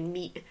men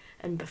meet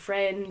and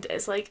befriend.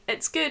 It's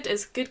good,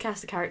 it's a good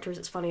cast of characters,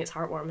 it's funny, it's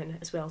heartwarming,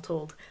 it's well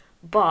told.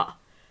 But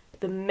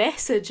the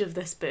message of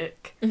this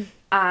book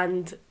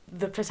and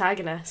the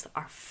protagonist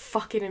are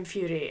fucking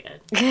infuriating.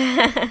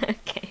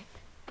 Okay.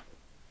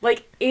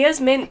 Like, A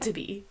is meant to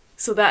be,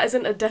 so that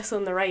isn't a diss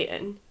on the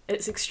writing.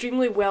 It's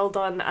extremely well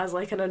done as,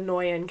 like, an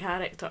annoying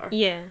character.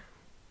 Yeah.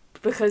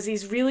 Because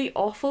he's really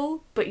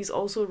awful, but he's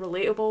also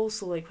relatable,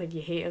 so, like, when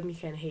you hate him, you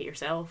kind of hate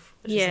yourself,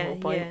 which is the whole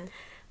point. Yeah.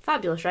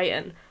 Fabulous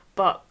writing,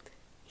 but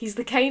he's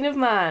the kind of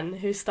man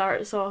who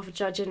starts off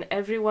judging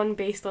everyone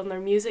based on their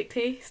music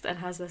taste and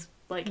has this,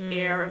 like,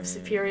 air of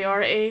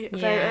superiority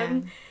about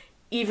him,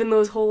 even though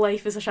his whole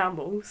life is a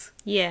shambles.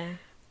 Yeah.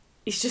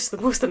 He's just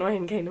the most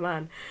annoying kind of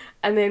man.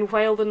 And then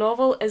while the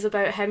novel is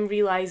about him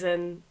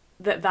realising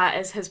that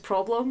is his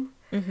problem,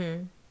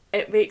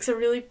 it makes a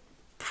really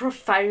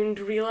profound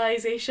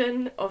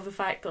realisation of the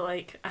fact that,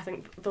 like, I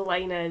think the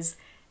line is,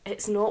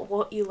 it's not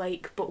what you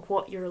like, but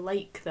what you're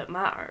like that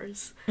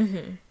matters.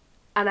 And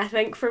I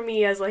think for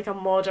me, as, like, a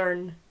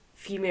modern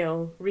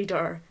female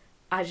reader,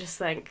 I just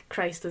think,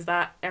 Christ, is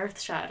that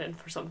earth-shattering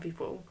for some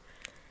people.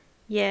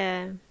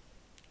 Yeah.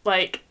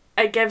 Like,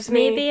 it gives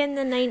me... Maybe in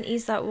the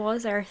 90s that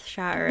was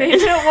earth-shattering.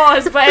 Maybe it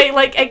was, but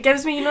it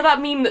gives me, you know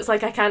that meme that's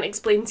like, I can't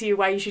explain to you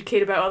why you should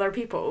care about other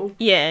people?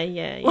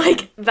 Yeah.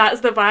 Like,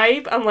 that's the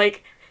vibe. I'm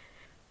like,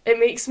 it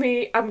makes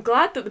me... I'm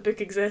glad that the book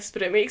exists,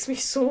 but it makes me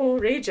so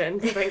raging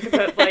to think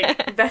that,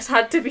 like, this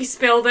had to be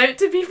spelled out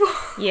to people.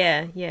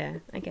 Yeah,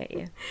 I get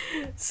you.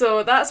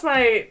 So that's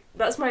my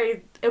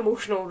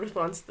emotional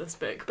response to this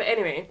book. But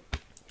anyway...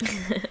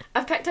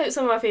 I've picked out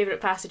some of my favourite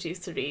passages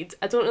to read.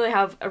 I don't really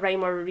have a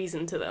rhyme or a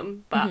reason to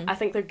them, but I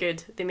think they're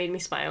good. They made me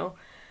smile.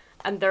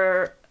 And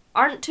there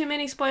aren't too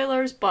many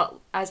spoilers, but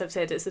as I've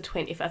said, it's the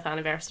 25th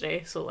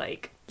anniversary, so,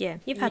 like... Yeah,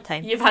 you've had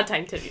time. You've had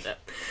time to read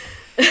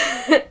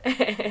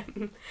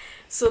it.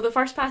 So the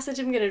first passage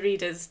I'm going to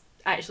read is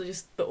actually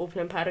just the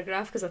opening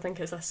paragraph, because I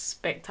think it's a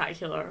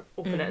spectacular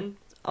opening.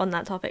 On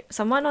that topic,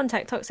 someone on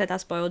TikTok said I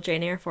spoiled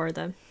Jane Eyre for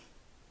them.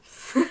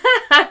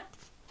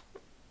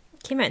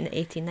 Came out in the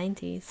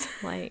 1890s.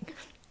 Like,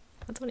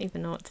 I don't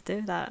even know what to do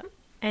with that.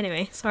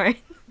 Anyway,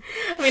 sorry.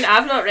 I mean,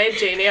 I've not read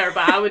Jane Eyre,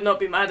 but I would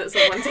not be mad at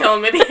someone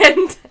telling me the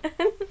end.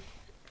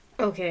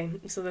 Okay,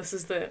 so this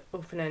is the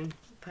opening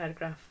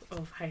paragraph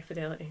of High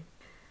Fidelity.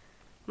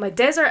 My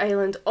desert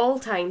island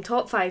all-time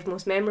top 5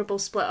 most memorable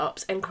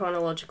split-ups in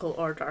chronological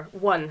order.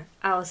 1.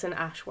 Alison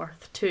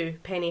Ashworth. 2.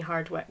 Penny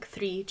Hardwick.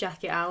 3.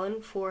 Jackie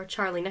Allen. 4.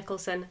 Charlie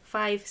Nicholson.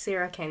 5.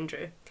 Sarah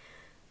Kendrew.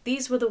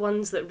 These were the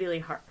ones that really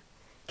hurt.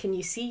 Can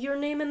you see your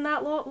name in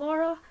that lot,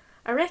 Laura?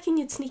 I reckon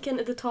you'd sneak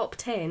into the top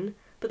 10,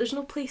 but there's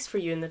no place for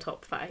you in the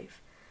top 5.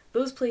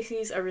 Those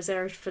places are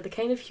reserved for the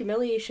kind of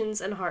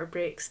humiliations and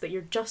heartbreaks that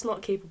you're just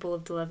not capable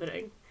of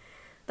delivering.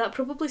 That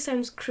probably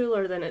sounds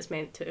crueler than it's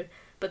meant to,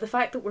 but the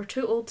fact that we're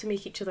too old to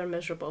make each other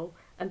miserable,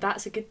 and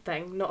that's a good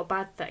thing, not a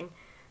bad thing,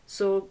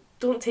 so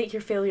don't take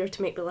your failure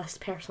to make the list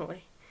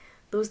personally.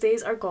 Those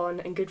days are gone,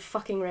 and good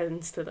fucking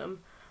riddance to them.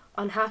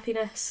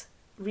 Unhappiness,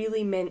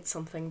 really meant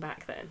something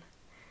back then.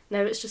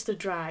 Now it's just a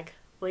drag,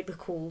 like the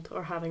cold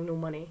or having no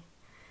money.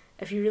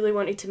 If you really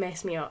wanted to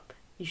mess me up,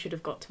 you should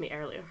have got to me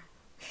earlier.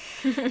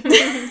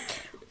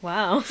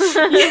 Wow.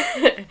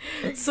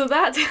 So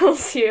that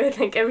tells you, I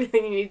think,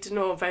 everything you need to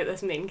know about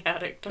this main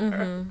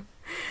character.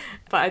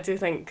 But I do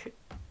think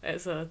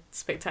it's a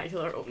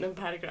spectacular opening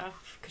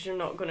paragraph, because you're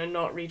not going to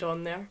not read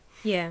on there.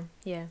 Yeah.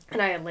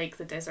 And I like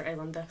the Desert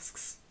Island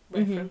Discs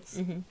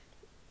reference.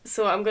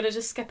 So I'm going to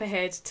just skip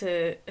ahead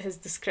to his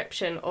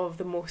description of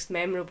the most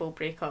memorable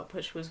breakup,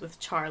 which was with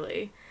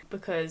Charlie,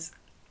 because,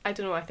 I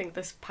don't know, I think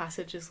this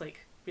passage is,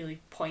 like,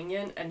 really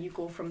poignant, and you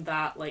go from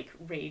that, like,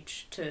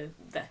 rage to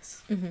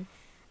this.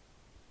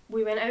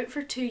 We went out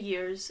for 2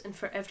 years, and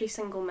for every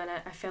single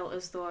minute I felt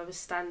as though I was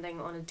standing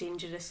on a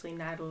dangerously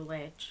narrow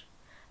ledge.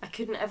 I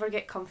couldn't ever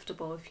get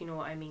comfortable, if you know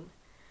what I mean.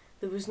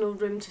 There was no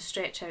room to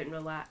stretch out and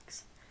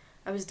relax.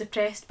 I was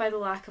depressed by the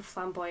lack of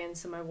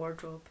flamboyance in my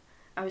wardrobe.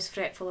 I was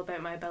fretful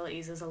about my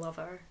abilities as a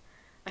lover.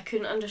 I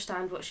couldn't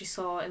understand what she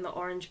saw in the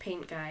orange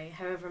paint guy,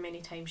 however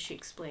many times she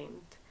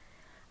explained.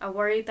 I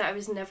worried that I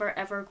was never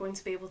ever going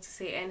to be able to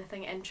say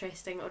anything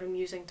interesting or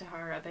amusing to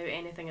her about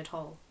anything at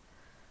all.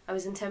 I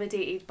was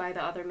intimidated by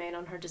the other men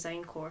on her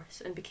design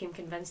course and became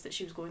convinced that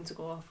she was going to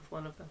go off with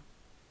one of them.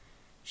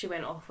 She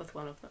went off with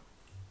one of them.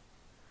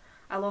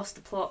 I lost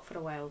the plot for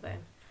a while then,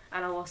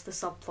 and I lost the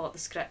subplot, the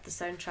script, the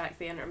soundtrack,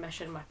 the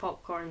intermission, my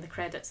popcorn, the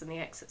credits and the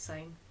exit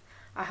sign.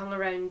 I hung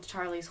around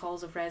Charlie's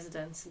halls of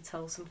residence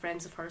until some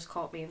friends of hers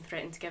caught me and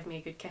threatened to give me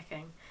a good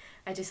kicking.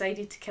 I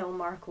decided to kill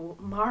Marco,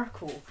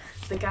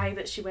 the guy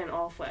that she went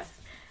off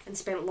with, and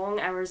spent long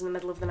hours in the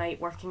middle of the night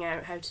working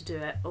out how to do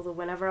it, although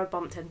whenever I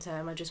bumped into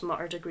him I just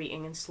muttered a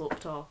greeting and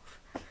sloped off.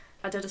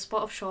 I did a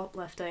spot of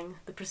shoplifting,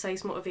 the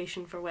precise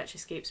motivation for which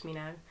escapes me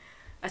now.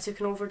 I took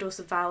an overdose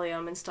of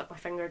Valium and stuck my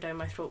finger down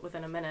my throat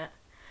within a minute.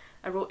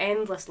 I wrote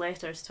endless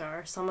letters to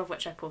her, some of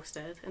which I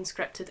posted, and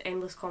scripted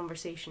endless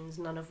conversations,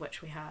 none of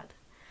which we had.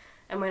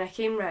 And when I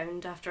came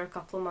round, after a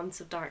couple of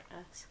months of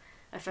darkness,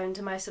 I found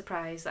to my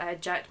surprise that I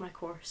had jacked my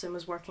course and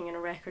was working in a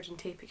record and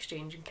tape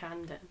exchange in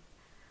Camden.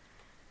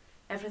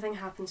 Everything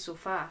happened so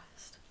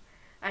fast.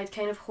 I had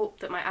kind of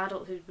hoped that my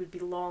adulthood would be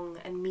long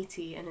and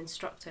meaty and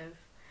instructive,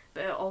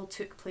 but it all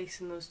took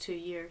place in those 2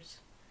 years.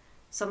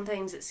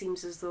 Sometimes it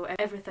seems as though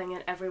everything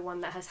and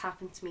everyone that has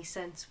happened to me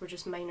since were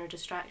just minor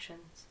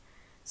distractions.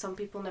 Some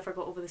people never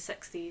got over the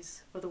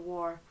 60s, or the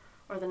war,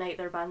 or the night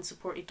their band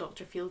supported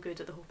Dr. Feelgood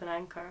at the Hope and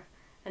Anchor,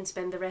 and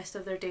spend the rest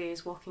of their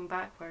days walking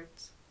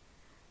backwards.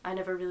 I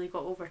never really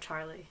got over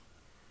Charlie.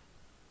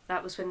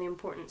 That was when the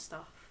important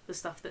stuff, the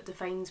stuff that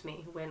defines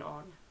me, went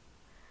on.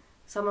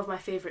 Some of my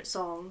favourite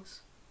songs,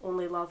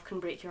 Only Love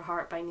Can Break Your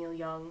Heart by Neil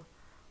Young,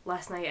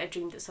 Last Night I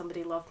Dreamed That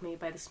Somebody Loved Me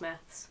by the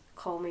Smiths,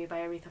 Call Me by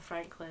Aretha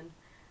Franklin,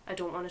 I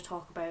Don't Want to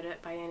Talk About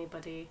It by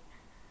anybody.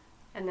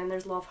 And then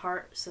there's Love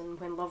Hurts, and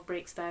When Love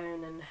Breaks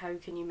Down, and How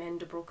Can You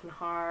Mend a Broken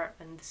Heart,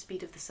 and The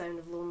Speed of the Sound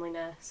of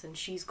Loneliness, and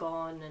She's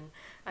Gone, and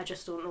I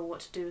Just Don't Know What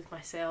to Do with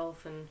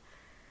Myself, and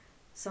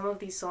some of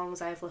these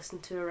songs I've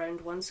listened to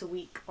around once a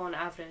week on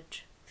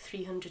average,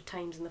 300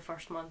 times in the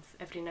first month,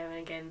 every now and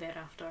again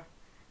thereafter,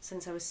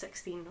 since I was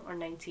 16 or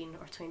 19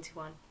 or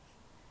 21.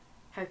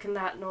 How can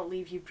that not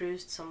leave you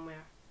bruised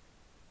somewhere?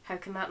 How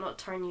can that not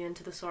turn you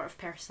into the sort of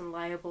person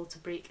liable to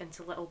break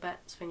into little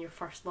bits when your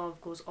first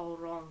love goes all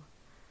wrong?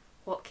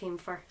 What came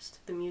first,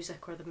 the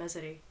music or the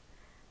misery?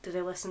 Did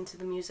I listen to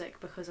the music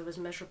because I was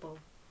miserable?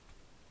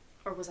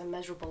 Or was I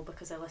miserable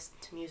because I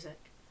listened to music?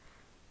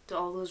 Do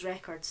all those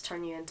records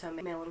turn you into a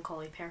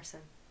melancholy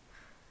person?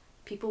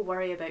 People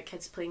worry about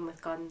kids playing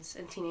with guns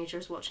and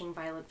teenagers watching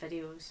violent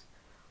videos.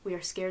 We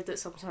are scared that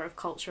some sort of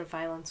culture of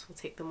violence will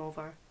take them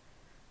over.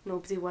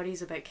 Nobody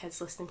worries about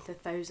kids listening to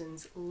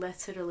thousands,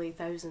 literally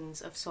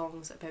thousands, of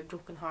songs about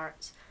broken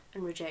hearts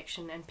and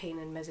rejection and pain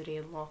and misery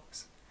and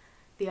loss.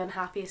 The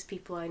unhappiest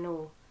people I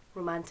know,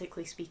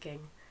 romantically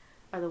speaking,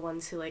 are the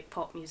ones who like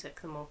pop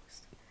music the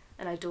most.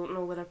 And I don't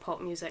know whether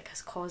pop music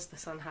has caused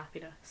this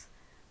unhappiness,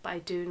 but I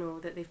do know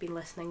that they've been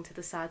listening to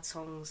the sad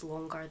songs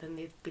longer than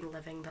they've been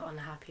living the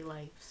unhappy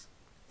lives.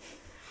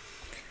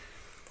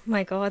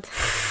 My God.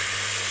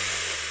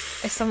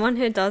 As someone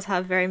who does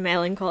have very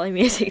melancholy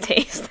music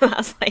taste,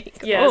 that's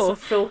like, yeah, it's a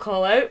full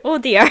call out. Oh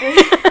dear.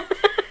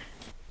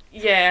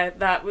 Yeah,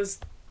 that was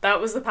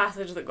the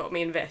passage that got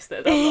me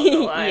invested. I'm not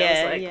gonna lie.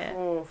 I was like,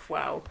 oh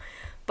wow.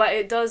 But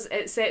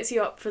it sets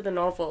you up for the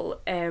novel,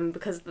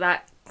 because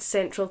that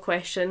central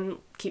question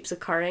keeps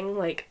occurring,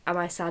 like, am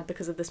I sad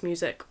because of this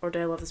music, or do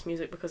I love this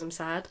music because I'm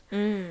sad?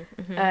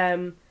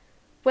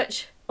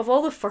 Which, of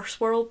all the first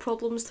world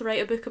problems to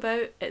write a book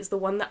about, it's the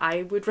one that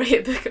I would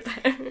write a book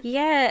about.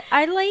 Yeah,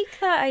 I like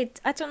that.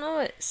 I don't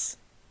know,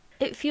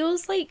 it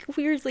feels like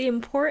weirdly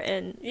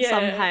important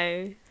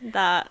somehow,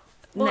 that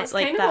well, it's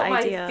like kind of that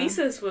what idea. my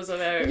thesis was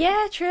about.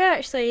 Yeah, true,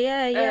 actually,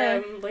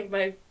 yeah. Like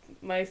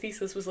my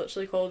thesis was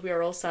literally called We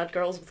Are All Sad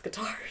Girls with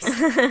Guitars.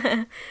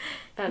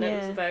 And it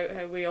was about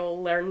how we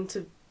all learn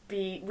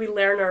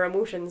our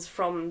emotions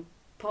from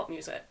pop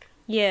music.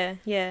 Yeah.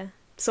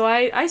 So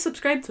I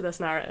subscribe to this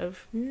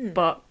narrative,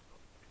 but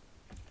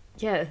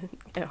Yeah,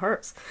 it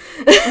hurts.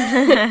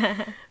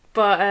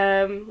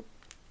 But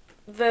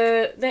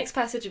the next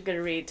passage I'm going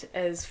to read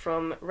is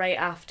from right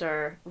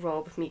after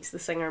Rob meets the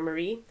singer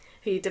Marie,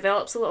 who he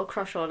develops a little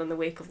crush on in the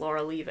wake of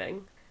Laura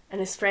leaving. And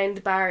his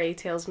friend Barry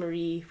tells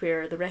Marie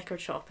where the record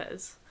shop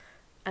is.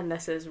 And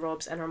this is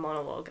Rob's inner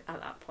monologue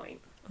at that point.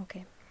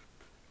 Okay.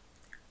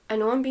 I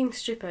know I'm being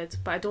stupid,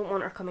 but I don't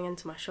want her coming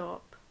into my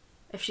shop.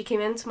 If she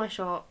came into my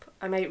shop,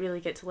 I might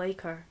really get to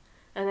like her.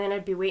 And then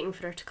I'd be waiting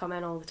for her to come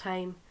in all the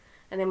time.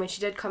 And then when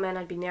she did come in,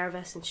 I'd be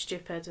nervous and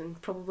stupid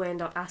and probably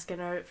end up asking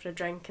her out for a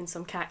drink in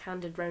some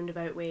cack-handed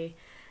roundabout way.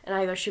 And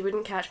either she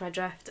wouldn't catch my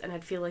drift and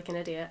I'd feel like an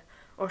idiot,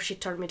 or she'd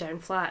turn me down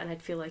flat and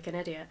I'd feel like an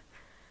idiot.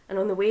 And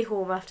on the way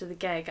home after the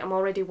gig, I'm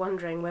already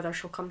wondering whether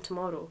she'll come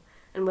tomorrow,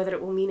 and whether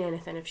it will mean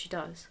anything if she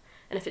does.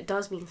 And if it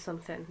does mean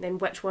something, then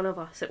which one of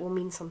us it will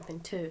mean something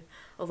to,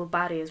 although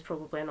Barry is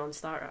probably a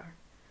non-starter.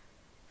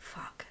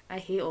 Fuck, I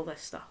hate all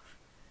this stuff.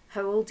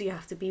 How old do you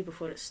have to be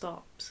before it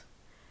stops?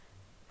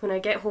 When I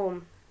get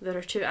home, there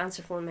are 2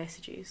 answer phone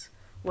messages,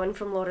 one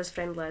from Laura's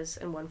friend Liz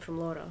and one from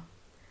Laura.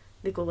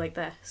 They go like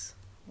this.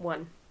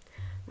 1.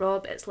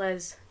 Rob, it's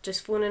Liz,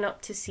 just phoning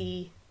up to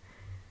see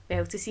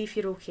if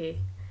you're okay.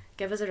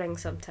 Give us a ring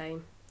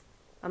sometime.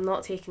 I'm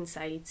not taking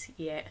sides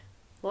yet.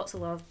 Lots of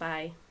love,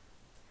 bye.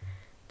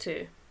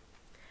 2.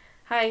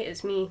 Hi,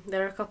 it's me.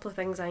 There are a couple of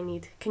things I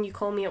need. Can you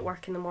call me at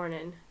work in the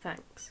morning?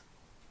 Thanks.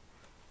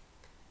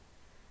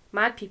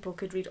 Mad people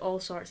could read all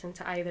sorts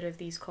into either of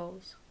these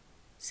calls.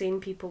 Sane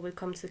people would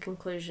come to the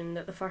conclusion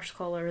that the first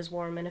caller is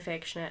warm and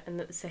affectionate and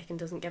that the second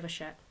doesn't give a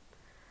shit.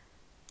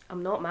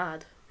 I'm not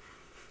mad.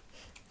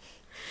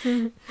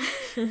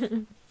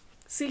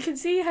 So you can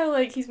see how,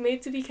 like, he's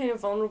made to be kind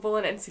of vulnerable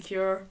and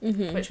insecure,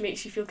 which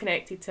makes you feel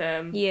connected to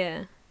him.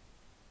 Yeah.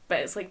 But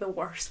it's, like, the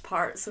worst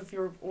parts of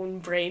your own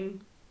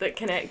brain that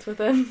connect with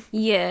him.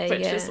 Yeah,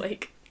 which is,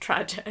 like,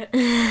 tragic.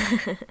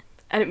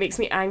 And it makes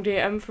me angry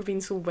at him for being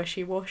so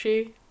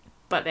wishy-washy.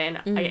 But then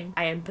I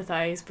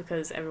empathise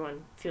because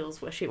everyone feels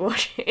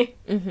wishy-washy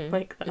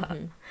like that.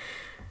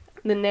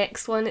 The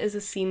next one is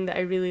a scene that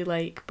I really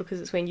like because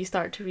it's when you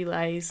start to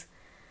realise,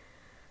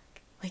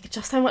 like,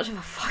 just how much of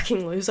a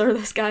fucking loser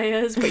this guy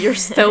is, but you're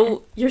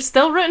still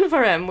rooting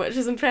for him, which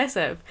is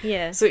impressive.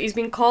 Yeah. So he's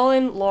been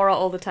calling Laura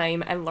all the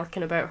time and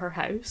lurking about her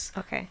house.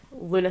 Okay.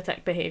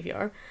 Lunatic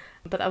behaviour.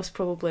 But that was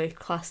probably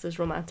classed as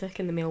romantic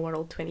in the male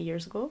world 20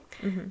 years ago.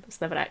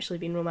 It's never actually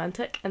been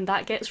romantic. And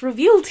that gets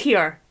revealed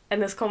here in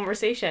this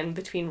conversation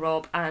between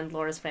Rob and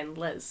Laura's friend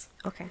Liz.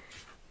 Okay.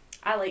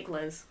 I like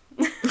Liz.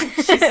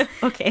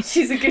 Okay.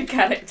 She's a good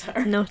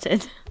character.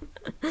 Noted.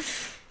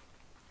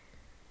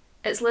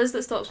 It's Liz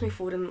that stops me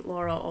phoning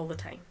Laura all the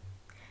time.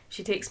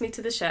 She takes me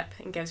to the ship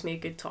and gives me a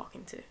good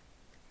talking to.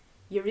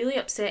 You're really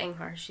upsetting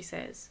her, she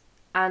says.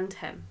 And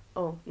him.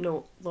 Oh,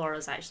 no,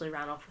 Laura's actually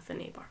ran off with a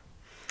neighbour.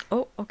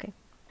 Oh, okay.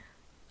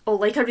 Oh,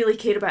 like I really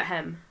care about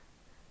him.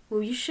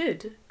 Well, you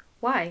should.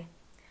 Why?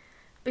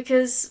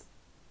 Because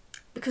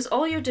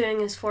all you're doing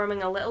is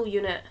forming a little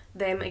unit,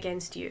 them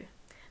against you.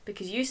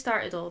 Because you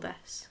started all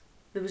this.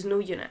 There was no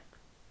unit.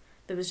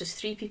 There was just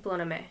 3 people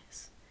in a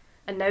mess.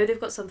 And now they've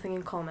got something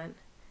in common.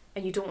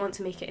 And you don't want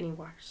to make it any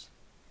worse.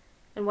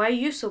 And why are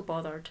you so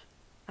bothered?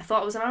 I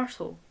thought I was an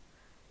arsehole.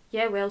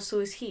 Yeah, well, so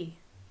is he.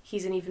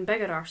 He's an even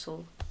bigger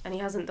arsehole. And he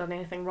hasn't done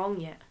anything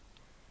wrong yet.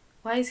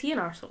 Why is he an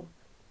arsehole?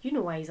 You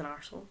know why he's an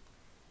arsehole.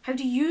 How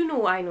do you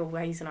know I know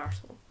why he's an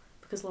arsehole?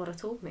 Because Laura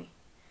told me.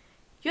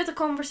 You had a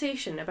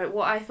conversation about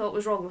what I thought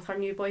was wrong with her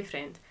new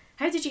boyfriend.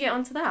 How did you get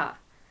onto that?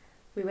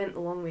 We went the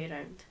long way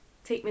round.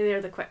 Take me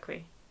there the quick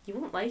way. You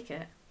won't like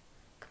it.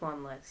 Come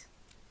on, Liz.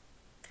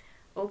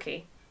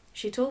 Okay.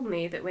 She told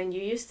me that when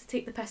you used to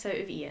take the piss out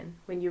of Ian,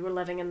 when you were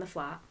living in the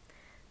flat,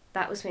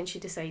 that was when she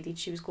decided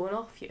she was going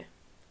off you.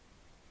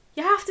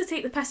 You have to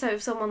take the piss out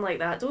of someone like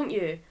that, don't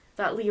you?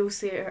 That Leo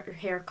Sayer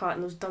haircut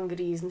and those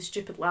dungarees and the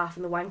stupid laugh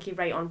and the wanky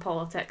right on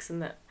politics and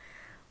that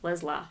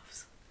Liz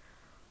laughs.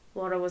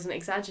 Laura wasn't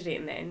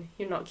exaggerating then.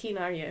 You're not keen,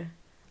 are you?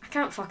 I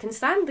can't fucking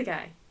stand the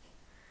guy.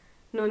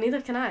 No,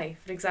 neither can I,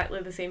 for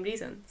exactly the same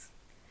reasons.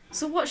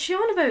 So what's she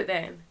on about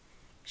then?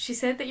 She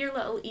said that your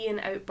little Ian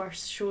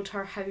outburst showed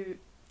her how...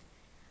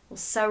 Well,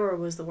 sour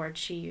was the word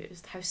she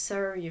used. How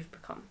sour you've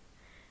become.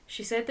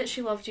 She said that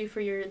she loved you for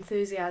your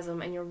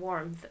enthusiasm and your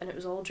warmth and it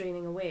was all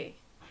draining away.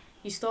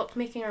 You stopped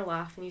making her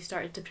laugh and you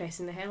started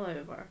depressing the hell out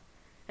of her.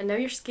 And now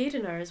you're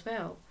scaring her as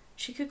well.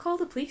 She could call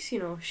the police, you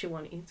know, if she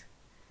wanted.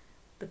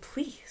 The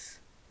police?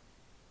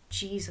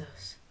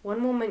 Jesus.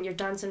 One moment you're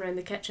dancing around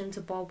the kitchen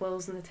to Bob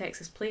Wills and the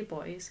Texas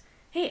Playboys.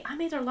 Hey, I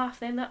made her laugh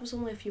then, that was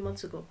only a few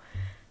months ago.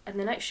 And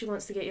the next she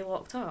wants to get you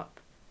locked up.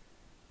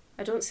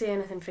 I don't say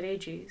anything for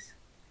ages.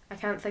 I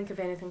can't think of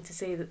anything to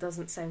say that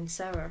doesn't sound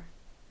sour.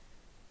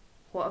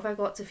 What have I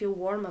got to feel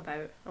warm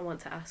about? I want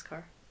to ask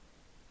her.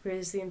 Where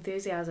is the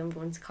enthusiasm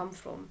going to come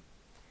from?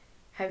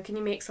 How can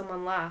you make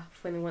someone laugh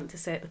when they want to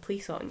set the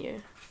police on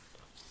you?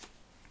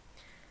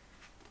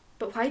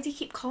 But why do you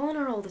keep calling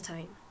her all the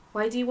time?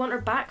 Why do you want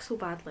her back so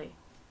badly?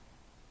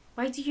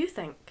 Why do you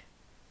think?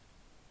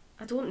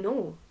 I don't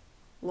know.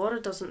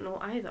 Laura doesn't know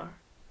either.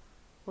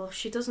 Well, if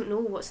she doesn't know,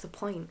 what's the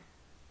point?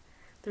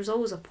 There's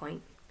always a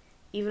point.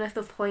 Even if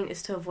the point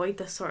is to avoid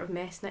this sort of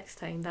mess next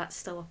time, that's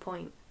still a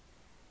point.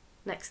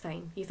 Next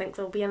time. You think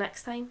there'll be a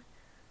next time?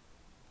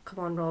 Come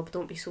on, Rob,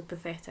 don't be so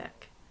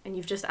pathetic. And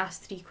you've just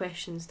asked 3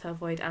 questions to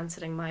avoid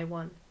answering my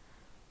one.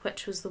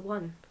 Which was the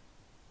one?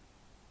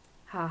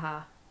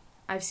 Haha.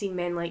 I've seen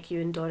Men Like You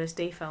in Doris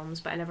Day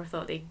films, but I never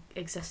thought they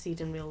existed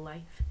in real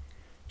life.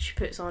 She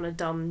puts on a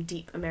dumb,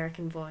 deep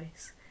American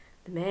voice.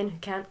 The men who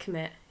can't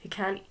commit, who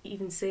can't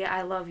even say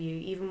I love you,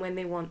 even when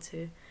they want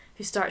to,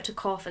 who start to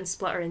cough and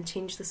splutter and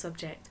change the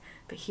subject,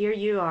 but here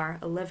you are,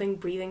 a living,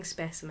 breathing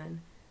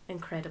specimen.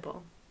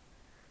 Incredible.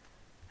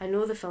 I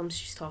know the films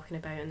she's talking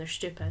about and they're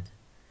stupid.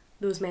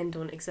 Those men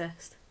don't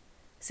exist.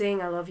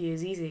 Saying I love you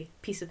is easy,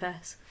 piece of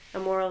piss,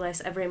 and more or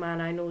less every man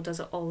I know does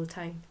it all the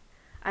time.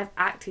 I've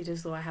acted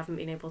as though I haven't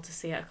been able to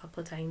say it a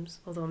couple of times,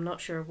 although I'm not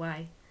sure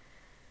why.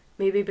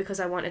 Maybe because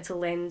I wanted to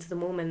lend the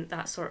moment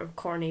that sort of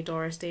corny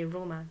Doris Day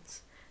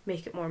romance,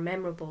 make it more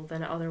memorable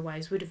than it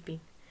otherwise would have been.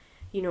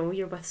 You know,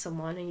 you're with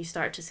someone and you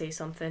start to say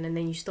something and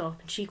then you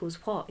stop and she goes,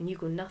 what? And you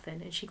go,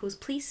 nothing. And she goes,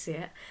 please say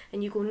it.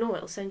 And you go, no,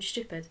 it'll sound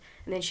stupid.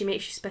 And then she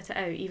makes you spit it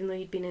out even though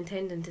you'd been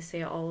intending to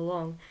say it all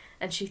along.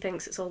 And she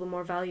thinks it's all the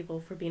more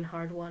valuable for being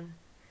hard won.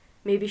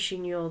 Maybe she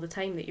knew all the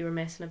time that you were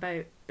messing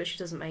about, but she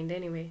doesn't mind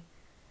anyway.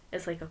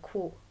 It's like a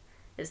quote.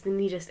 It's the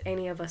nearest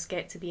any of us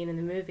get to being in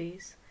the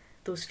movies.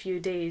 Those few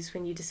days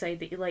when you decide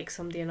that you like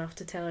somebody enough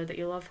to tell her that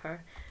you love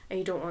her, and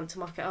you don't want to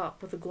muck it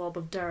up with a glob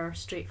of dour,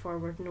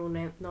 straightforward,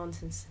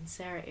 no-nonsense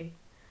sincerity.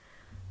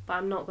 But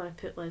I'm not going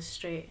to put Liz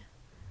straight.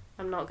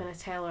 I'm not going to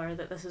tell her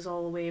that this is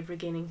all a way of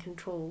regaining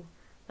control,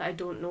 that I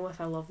don't know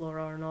if I love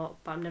Laura or not,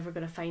 but I'm never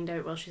going to find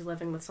out while she's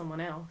living with someone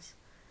else.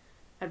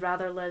 I'd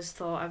rather Liz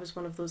thought I was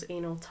one of those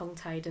anal,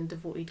 tongue-tied and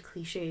devoted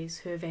cliches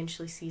who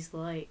eventually sees the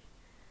light.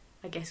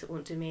 I guess it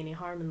won't do me any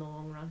harm in the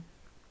long run.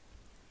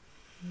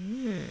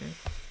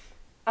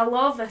 I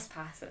love this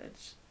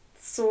passage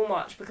so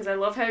much because I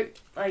love how,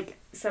 like,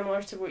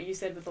 similar to what you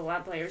said with the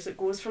Lamplighters, it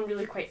goes from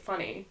really quite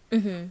funny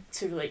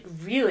to, like,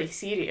 really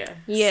serious.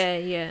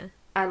 Yeah.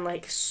 And,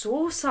 like,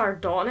 so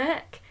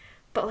sardonic,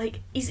 but, like,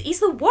 he's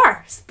the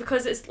worst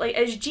because it's, like,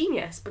 it's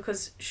genius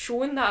because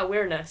showing that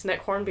awareness, Nick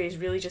Hornby is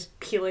really just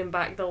peeling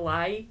back the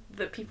lie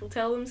that people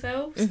tell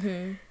themselves.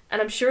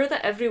 And I'm sure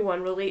that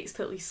everyone relates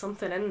to at least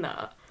something in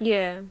that.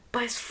 Yeah.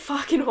 But it's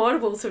fucking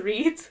horrible to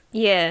read.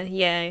 Yeah,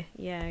 I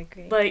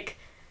agree. Like,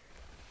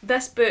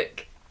 this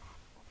book,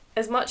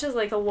 as much as,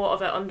 like, a lot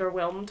of it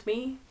underwhelmed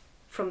me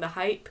from the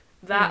hype,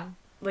 that,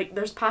 like,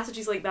 there's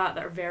passages like that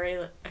that are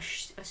very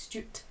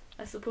astute,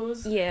 I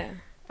suppose. Yeah.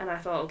 And I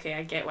thought, okay,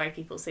 I get why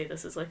people say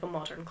this is, like, a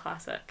modern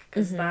classic.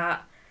 Because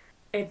that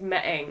Rob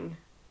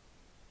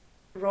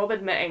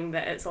admitting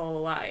that it's all a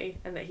lie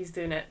and that he's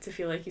doing it to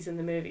feel like he's in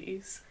the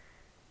movies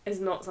is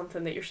not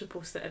something that you're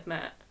supposed to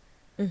admit.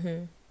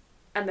 And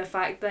the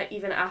fact that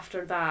even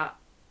after that,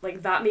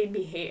 like, that made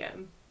me hate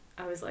him.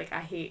 I was like, I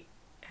hate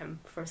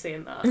him for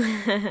saying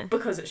that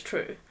because it's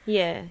true.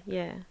 Yeah.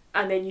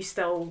 And then you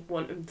still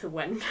want him to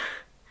win.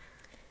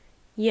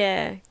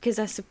 Yeah,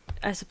 because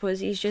I suppose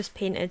he's just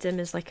painted him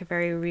as, like, a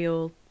very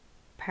real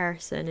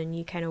person, and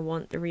you kind of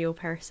want the real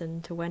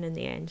person to win in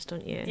the end,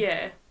 don't you?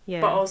 Yeah.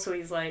 But also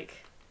he's like,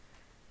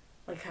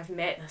 I've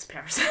met this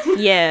person.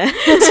 Yeah.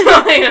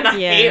 And I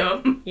hate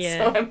him. Yeah.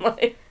 So I'm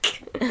like,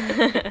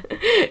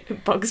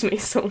 it bugs me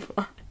so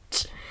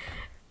much.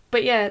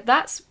 But yeah,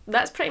 that's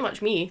pretty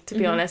much me, to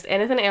be honest.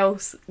 Anything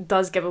else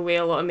does give away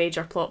a lot of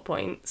major plot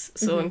points,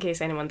 so in case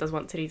anyone does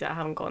want to read it, I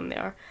haven't gone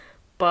there.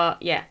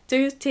 But yeah,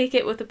 do take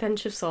it with a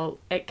pinch of salt.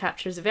 It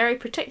captures a very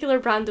particular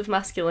brand of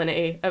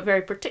masculinity at a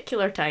very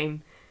particular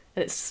time,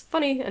 and it's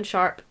funny and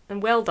sharp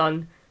and well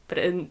done, but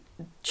it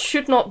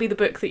should not be the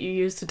book that you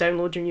use to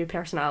download your new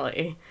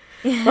personality.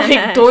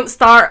 Like, don't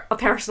start a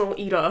personal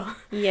era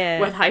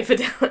with high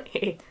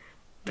fidelity,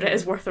 but it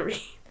is worth a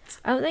read.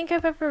 I don't think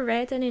I've ever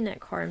read any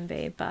Nick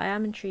Hornby, but I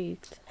am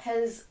intrigued.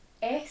 His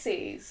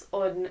essays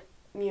on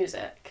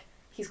music,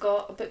 he's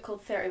got a book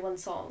called 31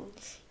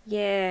 Songs.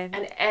 Yeah.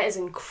 And it is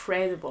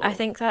incredible. I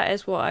think that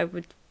is what I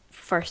would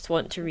first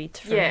want to read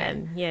from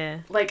him.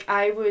 Yeah. Like,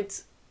 I would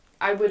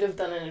have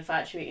done an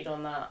Infatuated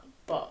on that,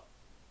 but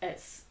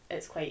it's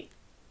quite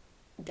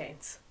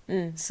dense.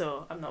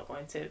 So I'm not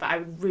going to. But I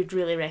would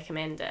really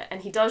recommend it.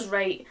 And he does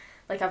write,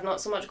 like, I've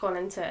not so much gone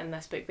into it in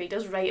this book, but he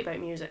does write about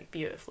music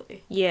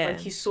beautifully. Yeah. Like,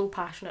 he's so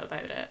passionate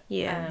about it.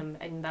 Yeah.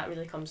 And that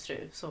really comes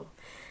through. So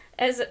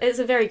it's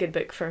a very good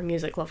book for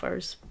music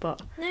lovers.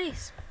 But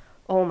nice.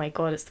 Oh my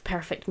god, it's the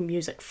perfect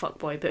music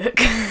fuckboy book.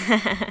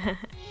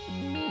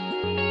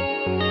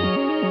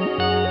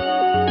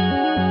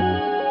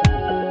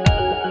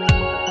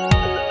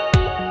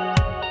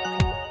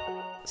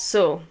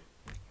 So,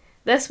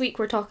 this week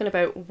we're talking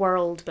about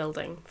world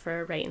building for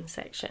our writing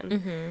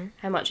section.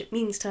 How much it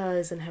means to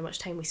us and how much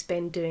time we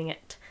spend doing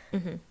it.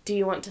 Do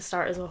you want to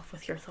start us off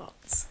with your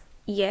thoughts?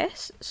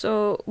 Yes.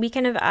 So we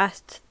kind of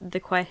asked the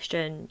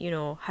question, you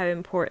know, how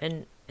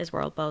important is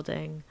world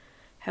building?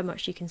 How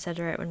much do you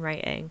consider it when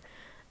writing?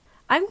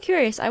 I'm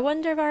curious. I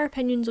wonder if our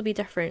opinions will be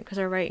different because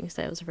our writing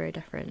styles are very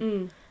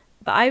different.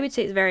 But I would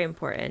say it's very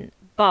important.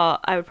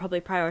 But I would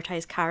probably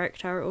prioritise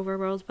character over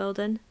world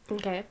building.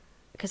 Okay.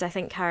 Because I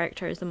think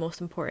character is the most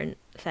important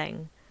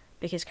thing,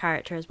 because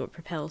character is what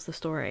propels the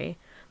story.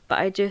 But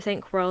I do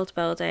think world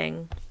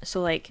building,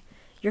 so like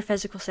your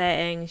physical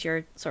settings,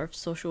 your sort of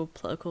social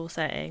political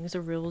settings, the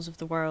rules of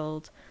the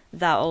world,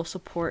 that all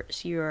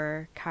supports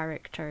your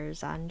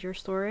characters and your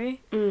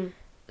story.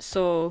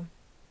 So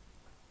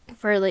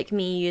for like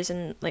me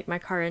using like my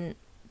current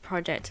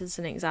project as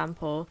an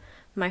example,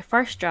 my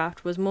first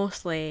draft was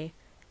mostly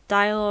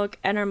dialogue,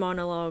 inner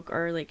monologue,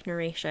 or like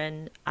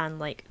narration, and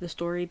like the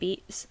story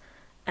beats,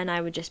 and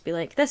I would just be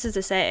like, this is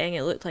the setting,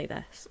 it looked like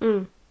this.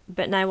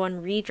 But now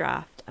on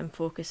redraft, I'm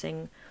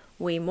focusing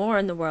way more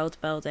on the world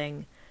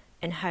building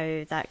and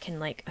how that can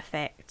like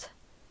affect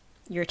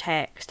your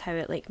text, how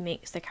it like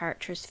makes the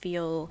characters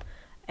feel,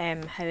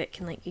 how it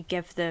can like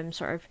give them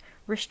sort of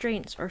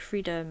restraints or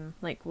freedom,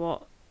 like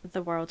what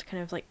the world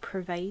kind of like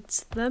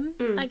provides them,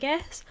 I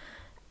guess.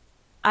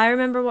 I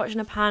remember watching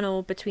a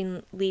panel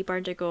between Leigh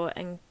Bardugo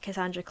and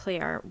Cassandra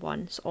Clare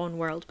once on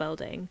world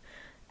building,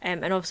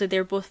 and obviously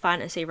they're both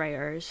fantasy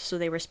writers, so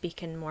they were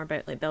speaking more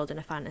about like building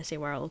a fantasy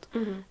world.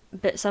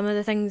 But some of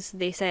the things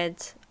they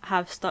said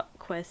have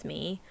stuck with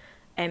me,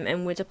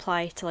 and would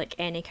apply to like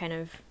any kind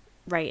of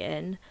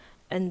writing,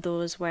 and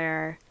those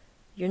where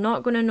you're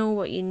not going to know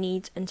what you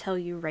need until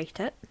you write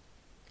it.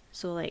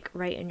 So like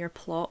writing your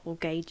plot will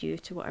guide you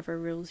to whatever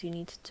rules you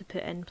need to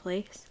put in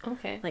place.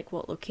 Okay. Like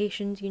what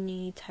locations you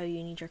need, how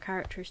you need your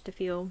characters to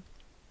feel.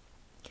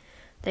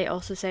 They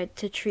also said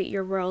to treat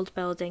your world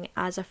building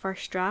as a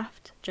first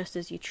draft, just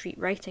as you treat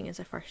writing as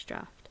a first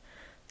draft.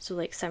 So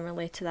like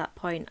similarly to that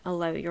point,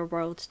 allow your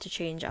world to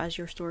change as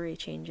your story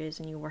changes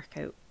and you work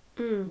out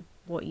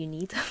what you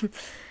need.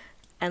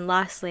 And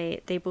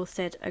lastly, they both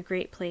said a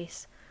great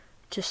place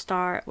to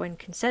start when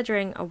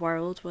considering a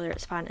world, whether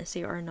it's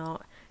fantasy or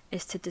not,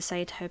 is to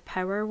decide how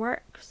power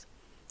works.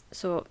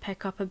 So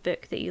pick up a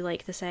book that you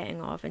like the setting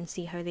of and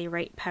see how they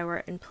write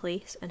power in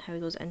place and how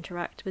those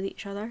interact with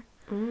each other.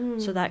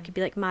 So that could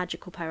be like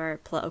magical power,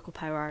 political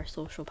power,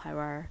 social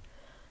power.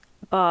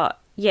 But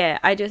yeah,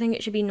 I do think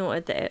it should be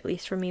noted that at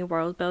least for me,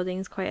 world building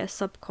is quite a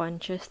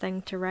subconscious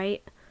thing to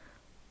write,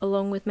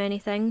 along with many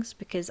things,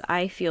 because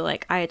I feel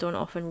like I don't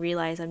often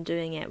realise I'm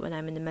doing it when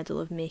I'm in the middle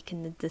of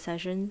making the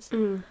decisions.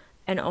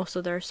 And also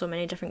there are so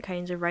many different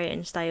kinds of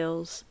writing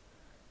styles,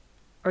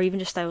 or even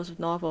just styles of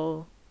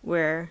novel,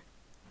 where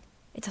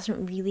it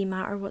doesn't really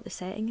matter what the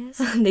setting is.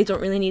 They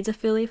don't really need a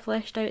fully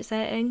fleshed out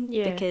setting,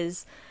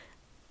 because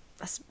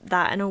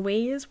that in a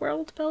way is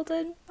world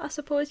building, I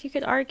suppose you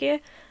could argue.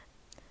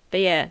 But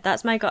yeah,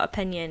 that's my gut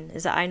opinion,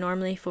 is that I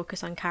normally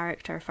focus on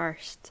character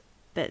first,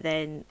 but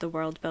then the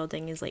world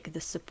building is like the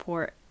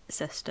support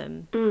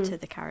system to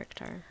the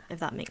character, if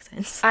that makes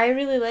sense. I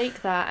really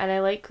like that, and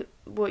I like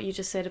what you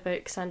just said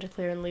about Cassandra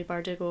Clare and Leigh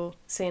Bardugo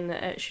saying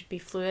that it should be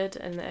fluid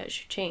and that it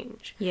should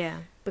change. Yeah.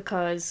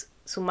 Because,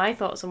 so my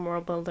thoughts on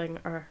world building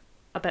are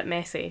a bit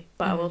messy,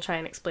 but I will try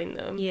and explain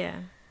them. Yeah.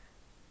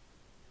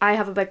 I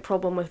have a big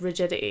problem with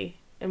rigidity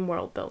in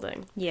world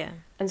building. Yeah.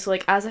 And so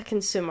like as a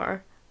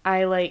consumer,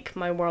 I like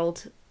my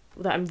world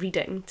that I'm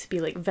reading to be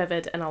like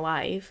vivid and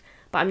alive,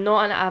 but I'm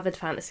not an avid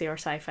fantasy or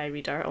sci-fi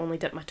reader. I only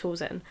dip my toes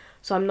in.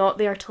 So I'm not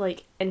there to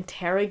like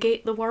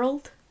interrogate the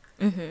world.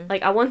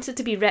 Like I want it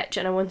to be rich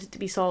and I want it to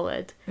be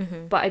solid,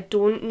 but I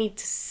don't need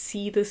to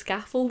see the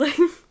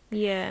scaffolding.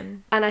 Yeah.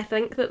 And I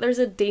think that there's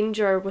a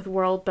danger with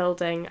world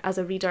building as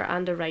a reader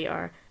and a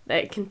writer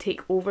that it can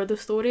take over the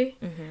story,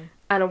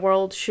 and a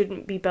world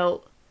shouldn't be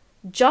built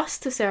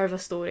just to serve a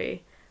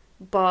story,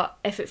 but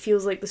if it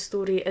feels like the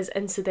story is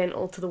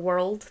incidental to the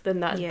world, then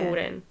that's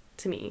boring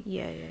to me.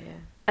 Yeah.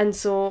 And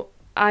so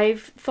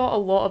I've thought a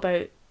lot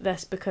about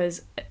this,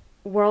 because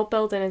world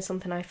building is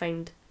something I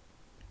find,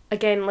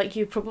 again, like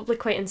you, probably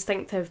quite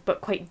instinctive but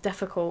quite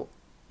difficult,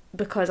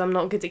 because I'm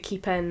not good at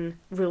keeping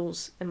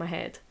rules in my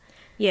head.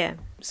 Yeah.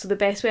 So the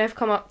best way I've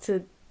come up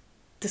to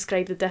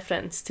describe the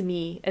difference to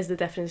me is the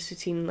difference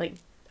between like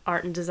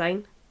art and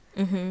design.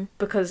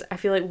 Because I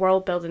feel like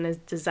world building is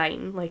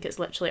design, like it's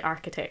literally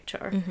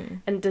architecture,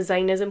 and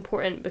design is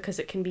important because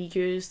it can be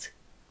used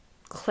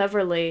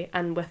cleverly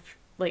and with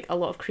like a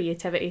lot of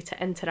creativity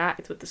to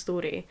interact with the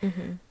story,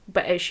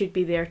 but it should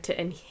be there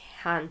to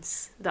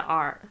enhance the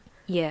art,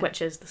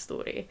 which is the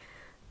story.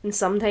 And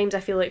sometimes I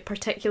feel like,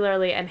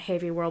 particularly in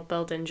heavy world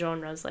building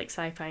genres like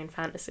sci-fi and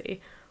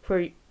fantasy,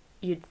 where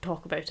you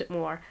talk about it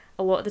more,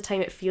 a lot of the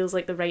time it feels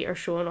like the writer's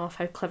showing off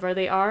how clever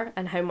they are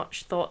and how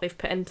much thought they've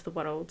put into the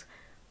world,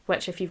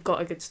 which if you've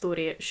got a good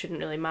story it shouldn't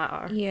really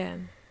matter. Yeah.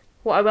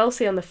 What I will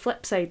say on the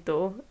flip side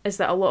though is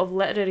that a lot of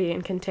literary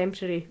and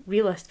contemporary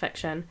realist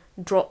fiction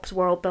drops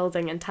world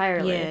building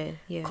entirely,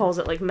 calls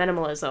it like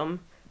minimalism,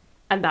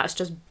 and that's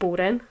just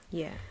boring.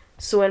 Yeah.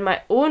 So in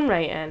my own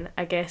writing,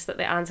 I guess that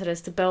the answer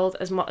is to build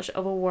as much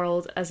of a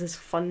world as is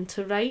fun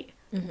to write,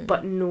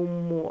 but no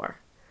more.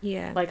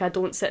 Yeah. Like I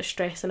don't sit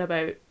stressing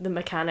about the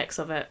mechanics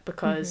of it,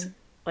 because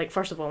like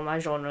first of all, my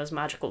genre is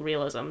magical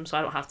realism, so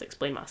I don't have to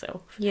explain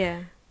myself. Yeah.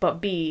 But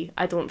B,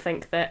 I don't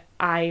think that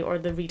I or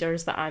the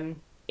readers that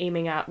I'm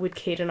aiming at would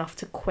care enough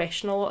to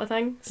question a lot of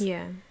things.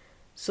 Yeah.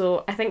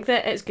 So I think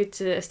that it's good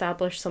to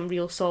establish some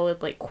real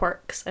solid like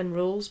quirks and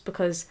rules,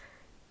 because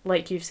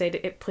like you've said,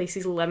 it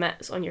places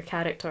limits on your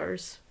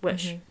characters,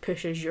 which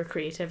pushes your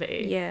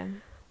creativity. Yeah.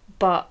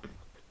 But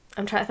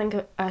I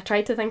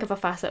tried to think of a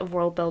facet of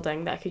world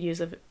building that I could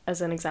use as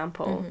an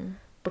example,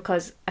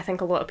 because I think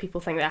a lot of people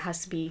think that it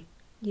has to be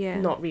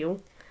not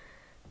real.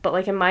 But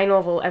like in my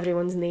novel,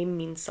 everyone's name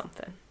means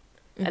something.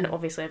 And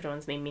obviously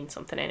everyone's name means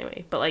something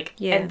anyway. But like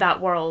in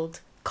that world,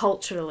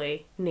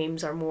 culturally,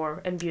 names are more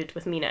imbued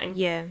with meaning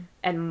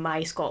in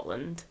my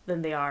Scotland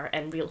than they are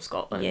in real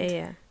Scotland.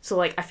 Yeah. So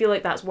like I feel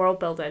like that's world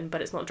building,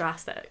 but it's not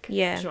drastic.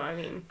 Yeah. Do you know what I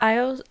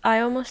mean? I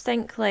almost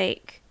think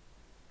like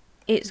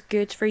it's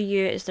good for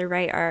you as the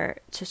writer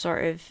to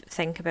sort of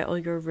think about all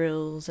your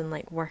rules and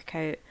like work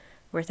out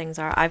where things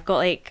are.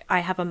 I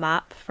have a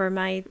map for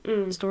my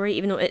story,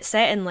 even though it's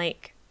set in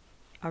like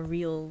a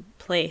real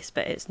place,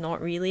 but it's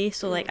not really.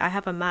 So like I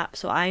have a map,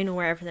 so I know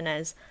where everything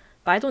is,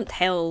 but I don't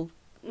tell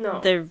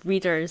the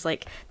readers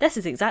like, this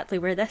is exactly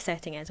where this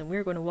setting is and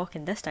we're going to walk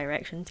in this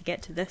direction to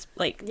get to this,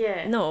 like,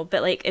 no.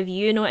 But like if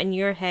you know it in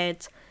your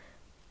head,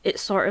 it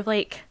sort of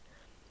like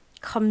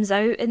comes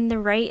out in the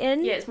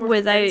writing it's more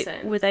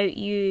without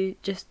you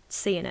just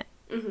saying it,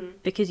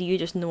 because you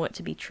just know it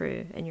to be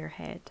true in your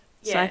head.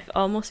 So I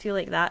almost feel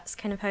like that's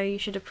kind of how you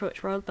should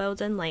approach world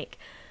building. Like,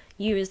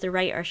 you as the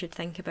writer should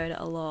think about it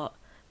a lot,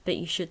 but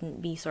you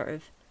shouldn't be sort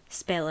of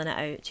spelling it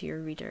out to your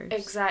readers.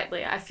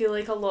 Exactly. I feel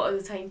like a lot of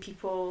the time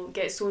people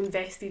get so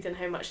invested in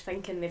how much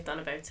thinking they've done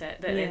about it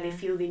that then they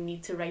feel they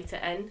need to write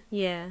it in.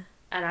 Yeah.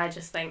 And I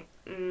just think,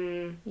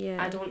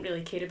 I don't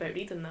really care about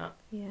reading that.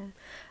 Yeah.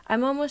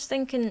 I'm almost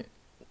thinking,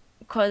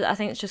 cause I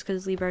think it's just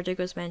because Leigh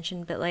Bardugo's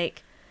mentioned, but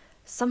like,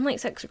 something like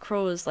Six of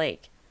Crows,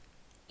 like,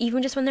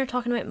 even just when they're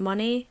talking about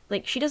money,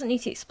 like, she doesn't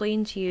need to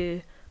explain to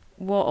you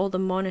what all the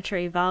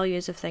monetary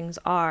values of things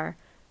are,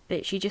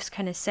 but she just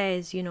kind of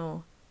says, you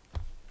know,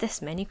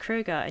 this many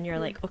Kruger, and you're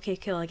like, okay,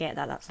 cool, I get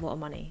that, that's a lot of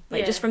money.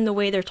 Like, just from the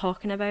way they're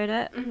talking about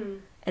it.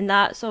 And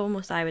that's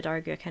almost, I would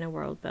argue, a kind of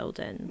world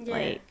building.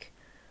 Like,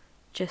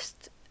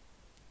 just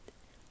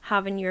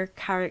having your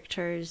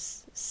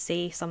characters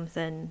say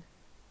something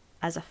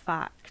as a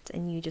fact,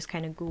 and you just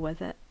kind of go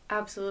with it.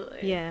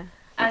 Absolutely. Yeah.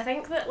 I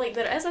think that, like,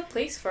 there is a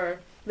place for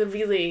the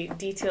really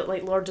detailed,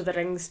 like, Lord of the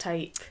Rings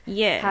type,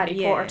 Harry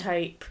Potter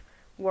type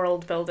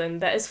world building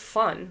that is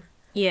fun.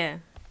 Yeah.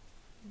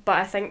 But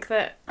I think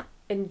that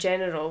in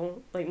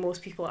general, like,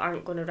 most people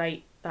aren't going to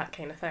write that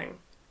kind of thing.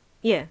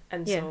 Yeah.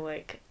 And so,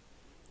 like,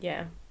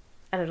 and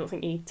I don't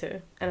think you need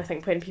to. And I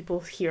think when people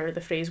hear the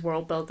phrase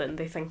world building,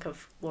 they think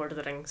of Lord of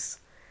the Rings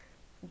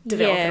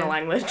developing a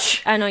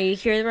language. I know, you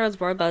hear the words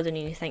world building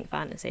and you think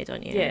fantasy,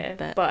 don't you? Yeah,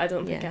 but I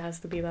don't think it has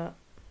to be that.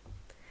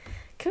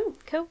 Cool.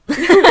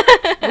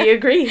 We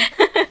agree.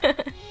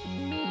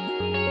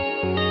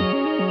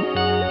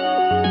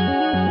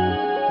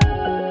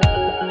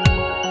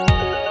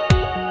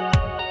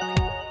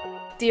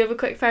 Do you have a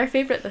quickfire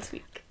favourite this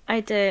week? I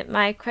do.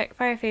 My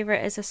quickfire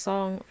favourite is a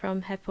song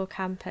from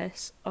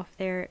Hippocampus off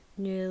their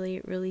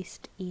newly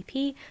released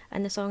EP,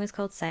 and the song is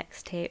called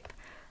Sex Tape.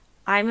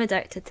 I'm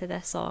addicted to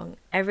this song.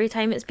 Every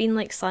time it's been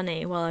like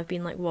sunny while I've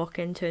been like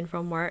walking to and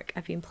from work,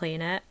 I've been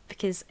playing it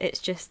because it's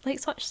just like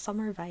such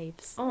summer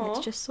vibes. Aww.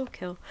 It's just so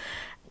cool.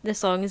 The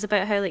song is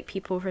about how like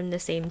people from the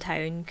same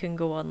town can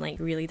go on like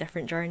really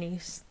different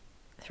journeys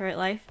throughout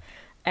life.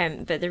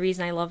 But the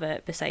reason I love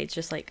it, besides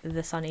just like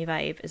the sunny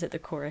vibe, is that the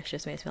chorus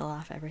just makes me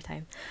laugh every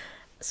time.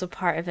 So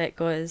part of it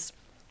goes,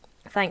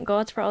 "Thank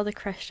God for all the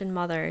Christian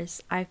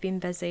mothers. I've been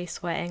busy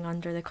sweating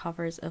under the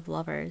covers of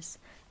Lovers.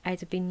 I'd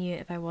have been you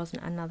if I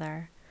wasn't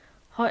another.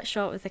 Hot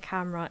shot with the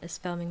camera is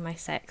filming my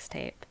sex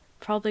tape.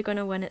 Probably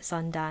gonna win at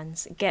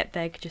Sundance. Get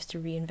big just to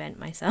reinvent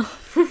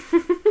myself."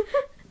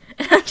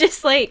 And I'm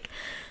just like,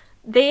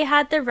 they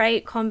had the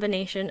right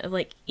combination of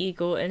like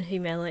ego and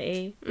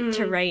humility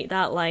to write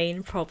that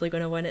line, probably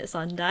gonna win at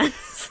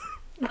Sundance.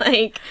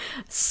 Like,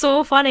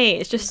 so funny.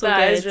 It's just so good.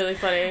 That is really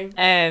funny.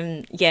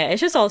 Yeah,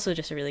 it's just also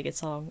just a really good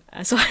song.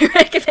 So I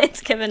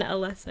recommend giving it a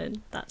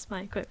listen. That's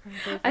my quick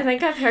favorite. I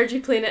think I've heard you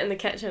playing it in the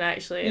kitchen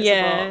actually.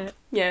 It's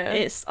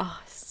it's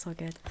so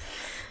good.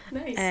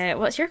 Nice.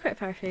 What's your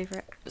quickfire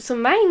favourite? So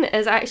mine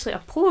is actually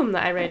a poem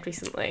that I read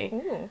recently.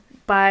 Ooh.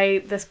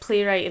 By this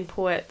playwright and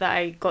poet that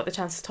I got the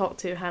chance to talk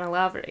to, Hannah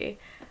Lavery.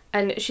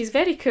 And she's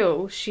very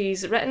cool.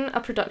 She's written a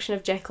production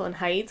of Jekyll and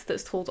Hyde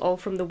that's told all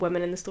from the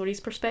women in the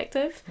story's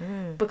perspective,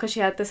 because she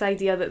had this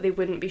idea that they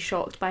wouldn't be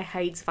shocked by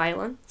Hyde's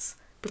violence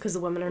because the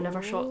women are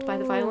never shocked by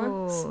the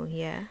violence.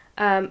 Yeah.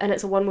 And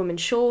it's a one-woman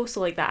show, so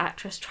like the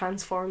actress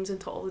transforms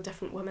into all the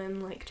different women,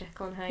 like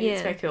Jekyll and Hyde. Yeah.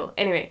 It's very cool.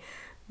 Anyway,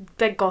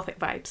 big gothic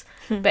vibes.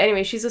 But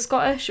anyway, she's a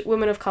Scottish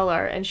woman of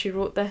colour, and she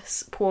wrote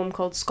this poem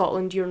called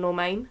Scotland, You're No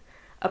Mine,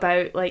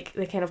 about like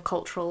the kind of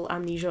cultural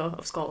amnesia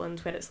of Scotland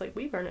when it's like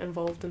we weren't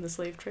involved in the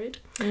slave trade.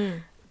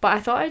 But I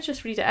thought I'd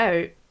just read it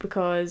out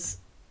because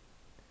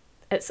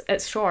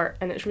it's short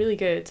and it's really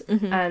good.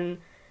 And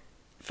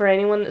for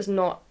anyone that's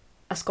not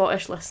a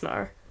Scottish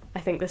listener, I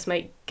think this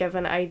might give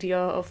an idea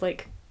of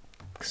like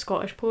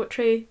Scottish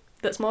poetry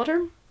that's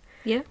modern,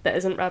 that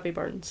isn't Rabbie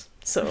Burns.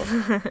 So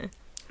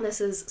This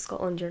is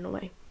Scotland, You're No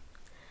Mine.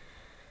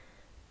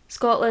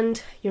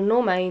 Scotland, you're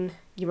no mine,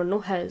 you are no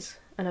his,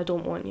 and I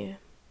don't want you.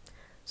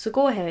 So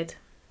go ahead,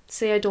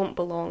 say I don't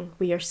belong,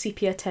 with your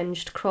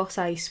sepia-tinged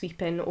cross-eye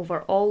sweeping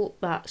over all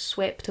that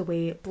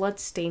swept-away,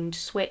 blood-stained,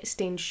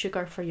 sweat-stained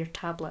sugar for your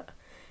tablet.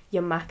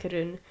 You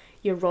macaroon,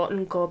 you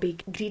rotten, gobby,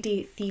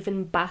 greedy,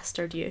 thieving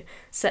bastard you,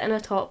 sitting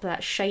atop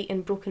that shite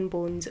and broken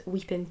bones,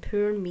 weeping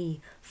poor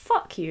me.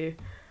 Fuck you.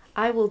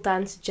 I will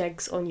dance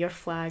jigs on your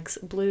flags,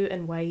 blue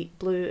and white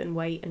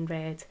and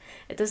red.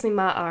 It doesn't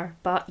matter,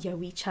 but ya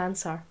wee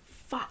chancer.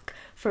 Fuck,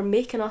 for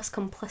making us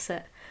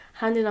complicit,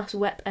 handing us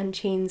whip and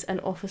chains,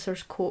 an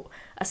officer's coat,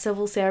 a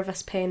civil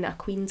service pen, a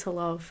queen to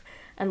love,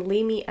 and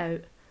lay me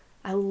out.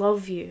 I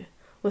love you,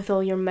 with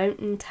all your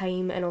mountain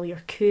time and all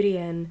your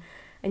currying,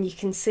 and you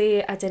can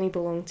say I didn't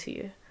belong to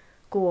you.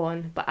 Go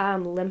on, but I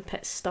am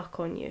limpet stuck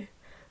on you.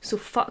 So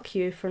fuck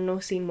you for no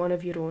seeing one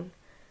of your own.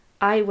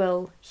 I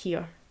will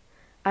here.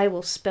 I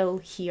will spill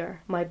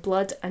here. My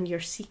blood and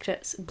your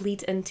secrets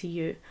bleed into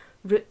you,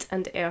 root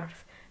and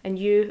earth, and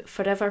you,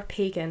 forever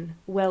pagan,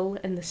 will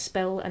in the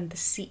spill and the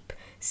seep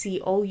see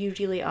all you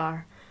really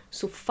are.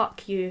 So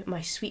fuck you,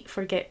 my sweet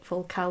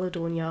forgetful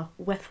Caledonia,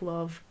 with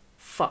love,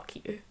 fuck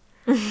you.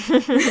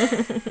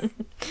 I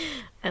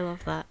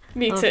love that.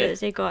 Me I love too. that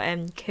they got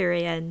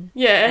Korean.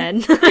 Yeah, in.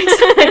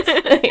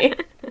 exactly.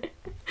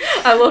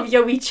 I love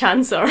your wee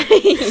chancer.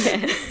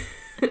 Yeah.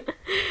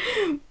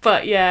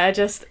 But yeah,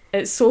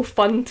 it's so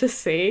fun to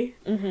say,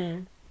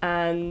 Mm-hmm.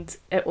 and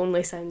it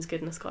only sounds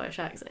good in a Scottish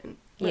accent.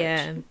 which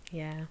Yeah.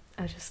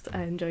 I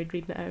enjoyed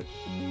reading it out.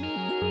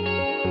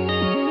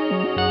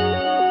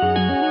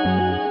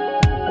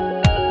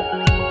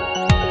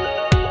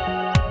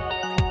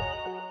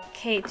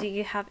 Okay, do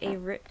you have a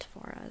route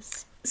for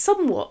us?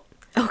 Somewhat.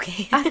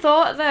 Okay. I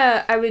thought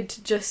that I would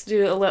just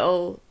do a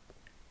little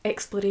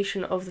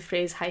exploration of the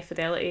phrase high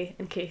fidelity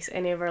in case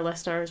any of our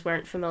listeners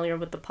weren't familiar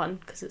with the pun,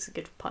 because it's a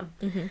good pun.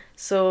 Mm-hmm.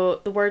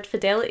 So the word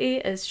fidelity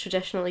is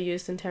traditionally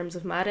used in terms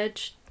of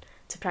marriage.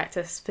 To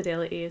practice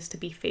fidelity is to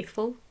be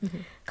faithful. Mm-hmm.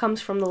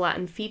 Comes from the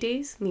Latin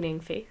fides,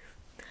 meaning faith.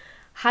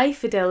 High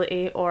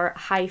fidelity or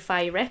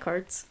hi-fi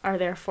records are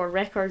therefore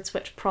records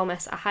which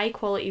promise a high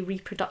quality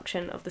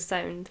reproduction of the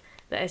sound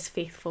that is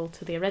faithful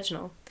to the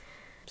original.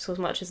 So as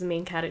much as the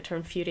main character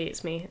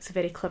infuriates me, it's a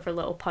very clever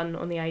little pun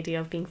on the idea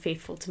of being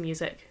faithful to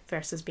music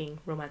versus being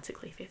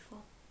romantically faithful.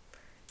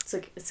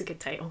 It's a good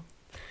title.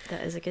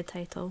 That is a good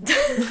title.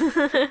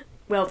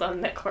 Well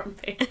done, Nick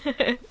Hornby.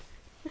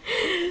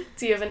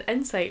 Do you have an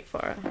insight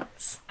for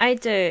us? I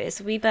do.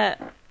 It's a wee bit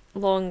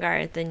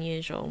longer than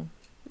usual.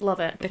 Love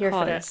it. Here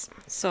for it. Because,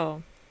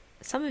 so,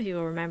 some of you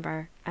will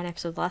remember an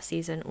episode last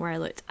season where I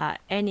looked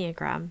at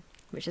Enneagram,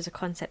 which is a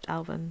concept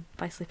album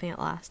by Sleeping at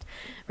Last,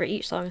 where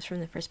each song is from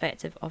the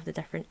perspective of the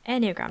different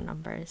Enneagram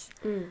numbers.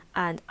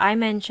 And I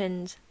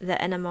mentioned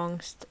that in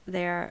amongst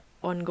their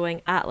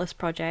ongoing Atlas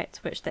project,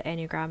 which the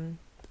Enneagram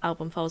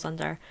album falls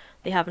under,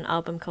 they have an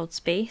album called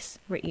Space,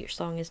 where each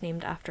song is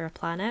named after a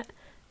planet,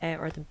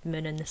 or the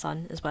moon and the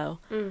sun as well.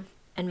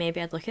 And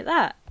maybe I'd look at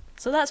that.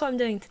 So that's what I'm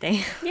doing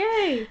today.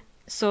 Yay!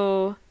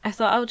 So I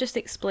thought I'll just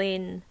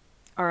explain,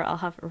 or I'll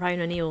have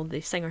Ryan O'Neill,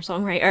 the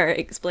singer-songwriter,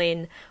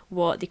 explain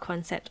what the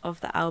concept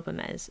of the album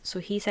is. So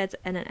he said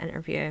in an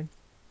interview,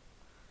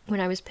 "When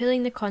I was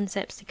pulling the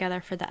concepts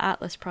together for the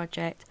Atlas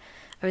project,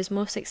 I was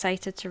most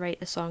excited to write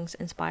the songs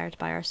inspired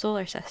by our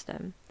solar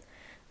system.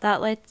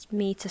 That led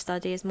me to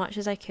study as much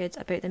as I could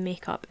about the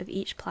makeup of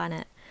each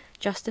planet,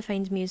 just to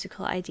find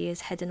musical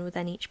ideas hidden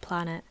within each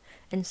planet,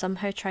 and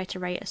somehow try to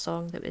write a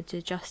song that would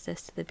do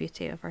justice to the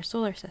beauty of our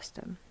solar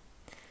system."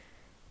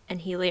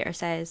 And he later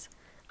says,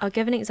 "I'll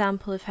give an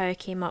example of how I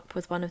came up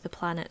with one of the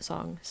planet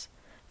songs.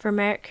 For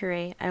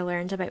Mercury, I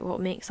learned about what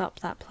makes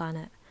up that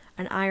planet,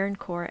 an iron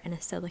core in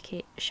a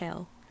silicate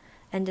shell,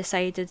 and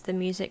decided the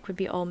music would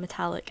be all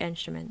metallic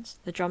instruments.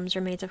 The drums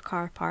are made of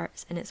car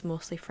parts, and it's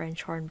mostly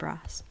French horn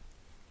brass."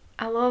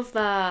 I love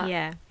that.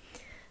 Yeah.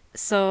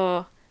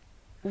 So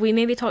we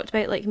maybe talked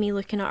about like me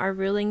looking at our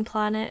ruling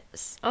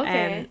planets.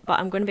 Okay. But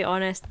I'm going to be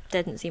honest,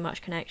 didn't see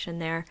much connection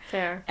there.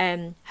 Fair.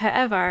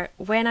 However,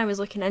 when I was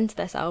looking into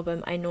this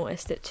album, I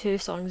noticed that two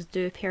songs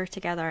do pair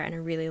together in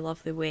a really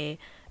lovely way,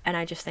 and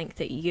I just think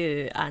that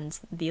you and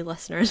the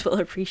listeners will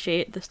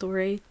appreciate the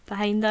story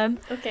behind them.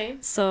 Okay.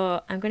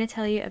 So I'm going to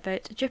tell you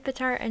about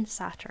Jupiter and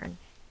Saturn.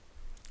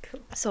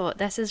 Cool. So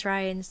this is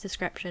Ryan's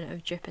description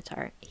of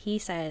Jupiter. He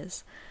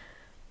says,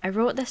 "I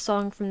wrote this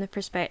song from the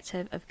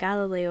perspective of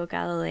Galileo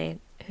Galilei,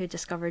 who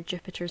discovered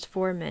Jupiter's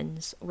 4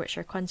 moons, which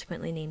are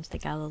consequently named the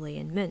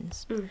Galilean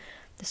moons.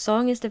 The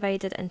song is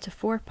divided into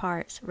 4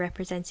 parts,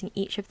 representing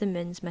each of the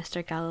moons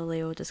Mr.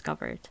 Galileo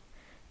discovered.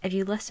 If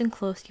you listen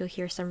close, you'll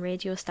hear some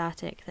radio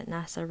static that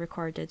NASA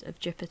recorded of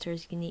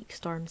Jupiter's unique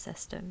storm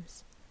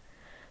systems.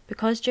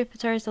 Because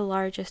Jupiter is the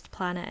largest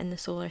planet in the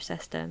solar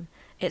system,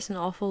 it's an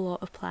awful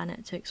lot of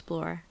planet to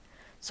explore.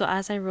 So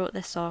as I wrote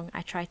this song,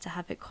 I tried to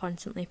have it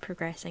constantly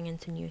progressing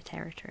into new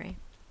territory."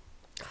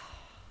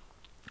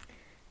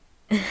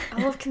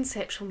 I love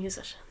conceptual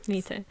musicians.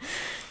 Me too.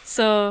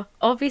 So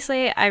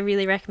obviously I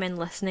really recommend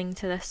listening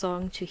to this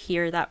song to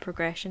hear that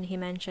progression he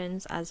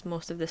mentions, as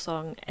most of the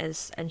song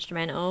is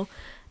instrumental,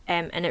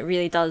 and it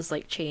really does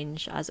like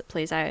change as it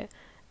plays out.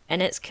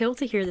 And it's cool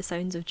to hear the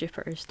sounds of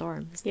Jupiter's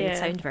storms. They Yeah.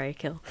 sound very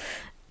cool.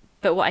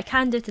 But what I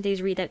can do today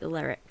is read out the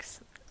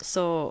lyrics.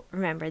 So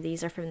remember,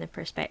 these are from the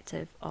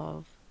perspective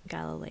of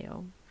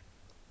Galileo.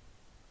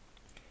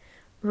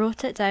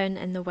 Wrote it down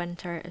in the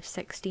winter of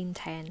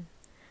 1610,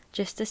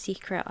 just a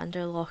secret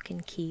under lock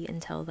and key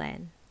until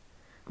then.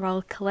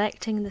 While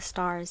collecting the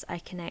stars, I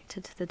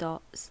connected the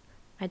dots.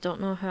 I don't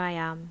know who I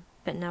am,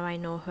 but now I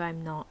know who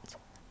I'm not.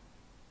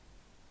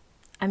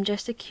 I'm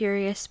just a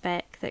curious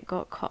speck that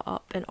got caught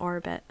up in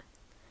orbit.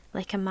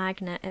 Like a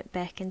magnet, it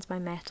beckons my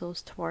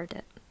metals toward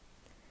it.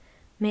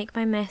 Make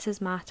my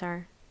messes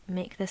matter,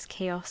 make this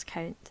chaos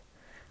count.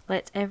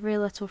 Let every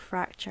little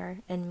fracture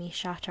in me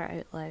shatter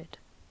out loud.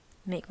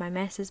 Make my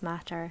messes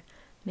matter,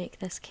 make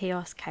this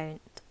chaos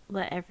count.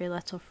 Let every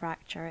little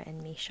fracture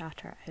in me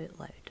shatter out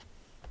loud.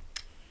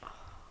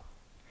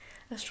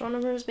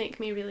 Astronomers make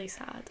me really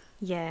sad.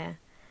 Yeah.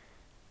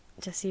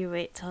 Just you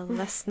wait till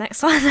this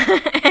next one.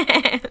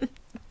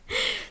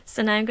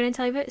 So now I'm going to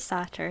tell you about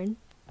Saturn,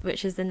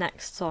 which is the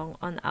next song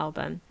on the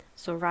album.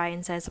 So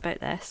Ryan says about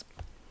this: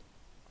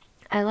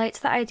 I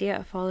liked the idea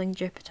of following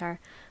Jupiter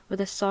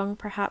with a song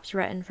perhaps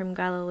written from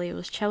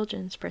Galileo's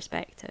children's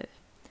perspective.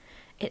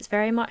 It's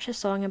very much a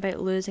song about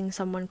losing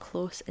someone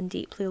close and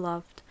deeply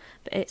loved,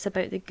 but it's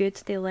about the good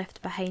they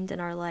left behind in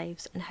our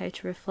lives and how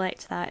to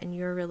reflect that in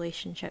your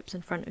relationships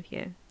in front of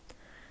you.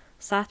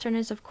 Saturn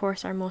is of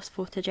course our most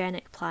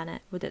photogenic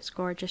planet with its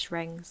gorgeous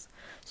rings,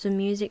 so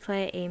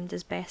musically I aimed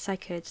as best I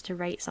could to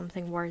write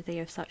something worthy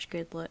of such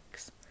good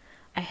looks.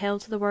 I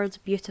held the words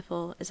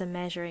beautiful as a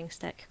measuring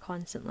stick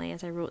constantly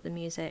as I wrote the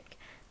music,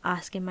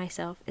 asking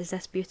myself, is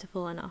this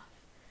beautiful enough?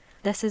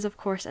 This is of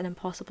course an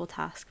impossible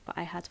task, but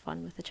I had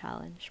fun with the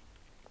challenge.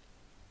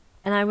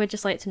 And I would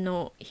just like to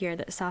note here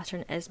that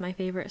Saturn is my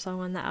favourite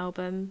song on the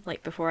album,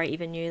 like before I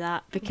even knew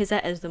that, because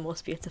it is the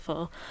most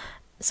beautiful.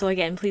 So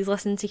again, please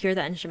listen to hear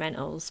the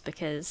instrumentals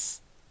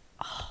because,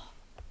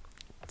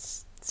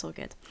 it's so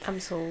good. I'm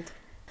sold.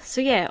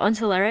 So yeah, on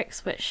to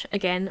lyrics, which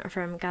again are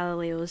from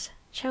Galileo's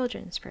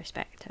children's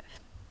perspective.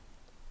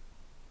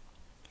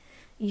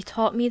 You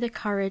taught me the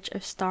courage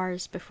of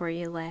stars before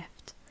you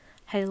left,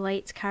 how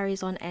light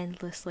carries on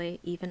endlessly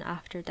even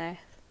after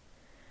death.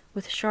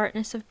 With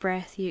shortness of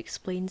breath you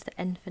explained the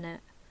infinite,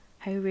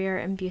 how rare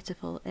and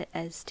beautiful it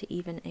is to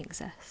even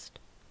exist.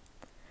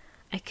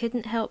 I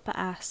couldn't help but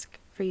ask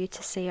for you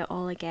to say it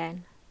all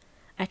again.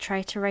 I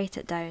tried to write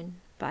it down,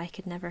 but I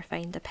could never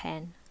find a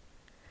pen.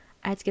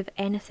 I'd give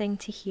anything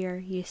to hear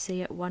you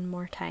say it one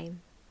more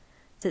time,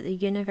 that the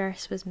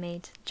universe was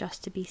made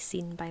just to be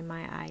seen by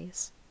my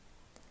eyes.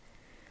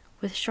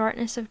 With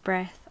shortness of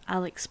breath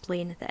I'll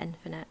explain the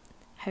infinite,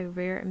 how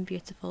rare and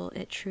beautiful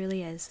it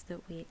truly is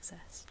that we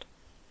exist.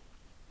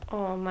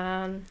 Oh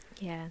man.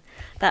 Yeah,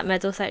 that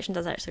middle section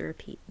does actually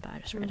repeat, but I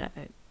just read it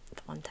out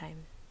the one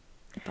time.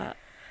 But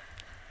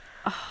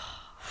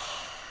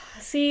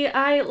See,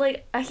 I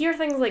hear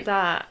things like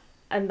that,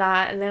 and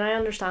then I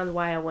understand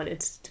why I wanted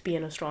to be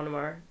an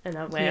astronomer, and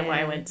why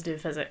I went to do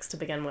physics to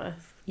begin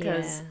with,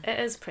 because it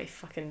is pretty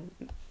fucking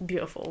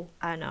beautiful.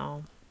 I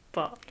know,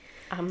 but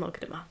I'm not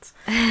good at maths.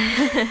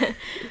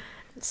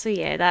 So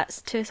yeah,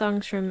 that's two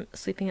songs from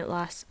Sleeping at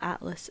Last,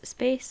 Atlas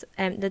Space.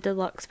 The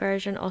deluxe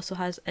version also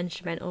has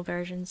instrumental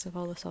versions of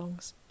all the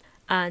songs.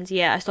 And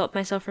yeah, I stopped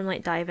myself from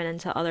like diving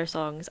into other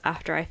songs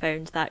after I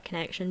found that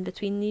connection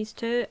between these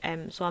two.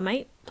 So I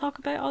might talk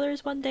about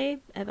others one day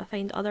if I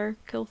find other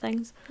cool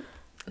things.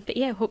 But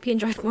yeah, hope you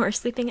enjoyed more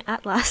Sleeping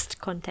at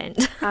Last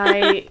content.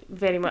 I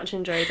very much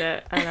enjoyed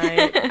it,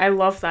 and I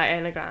love that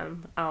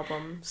Enneagram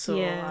album, so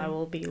yeah. I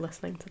will be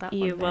listening to that one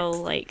You next. will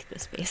like the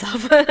Space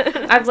album.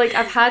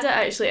 I've had it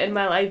actually in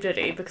my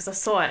library because I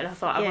saw it and I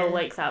thought I will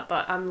like that,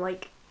 but I'm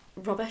like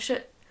rubbish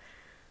at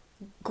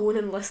going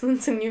and listening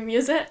to new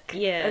music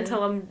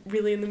until I'm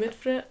really in the mood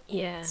for it.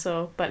 Yeah.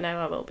 So, but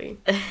now I will be.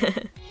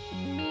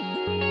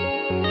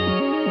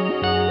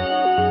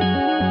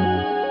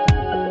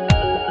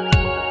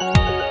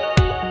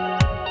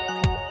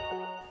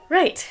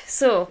 Right,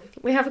 so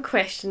we have a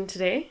question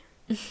today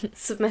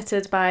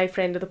submitted by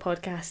friend of the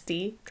podcast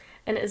D,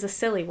 and it is a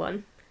silly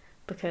one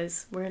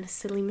because we're in a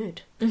silly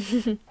mood.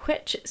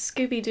 Which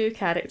Scooby-Doo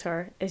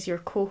character is your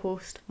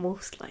co-host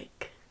most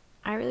like?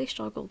 I really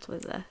struggled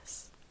with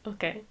this.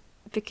 Okay.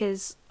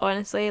 Because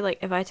honestly, like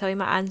if I tell you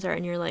my answer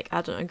and you're like,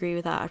 I don't agree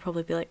with that, I'd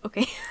probably be like,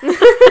 okay.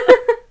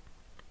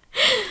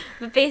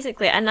 But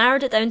basically, I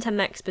narrowed it down to a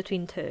mix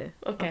between two.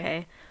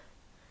 Okay.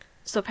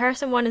 So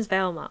person one is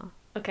Velma.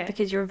 Okay.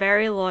 Because you're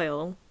very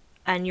loyal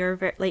and you're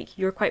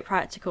you're quite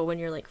practical when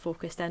you're like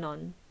focused in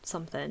on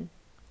something.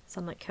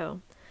 So I'm like,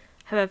 cool.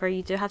 However,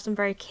 you do have some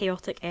very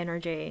chaotic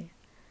energy.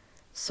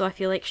 So I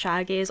feel like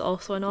Shaggy is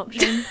also an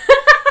option.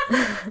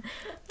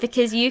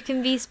 Because you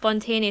can be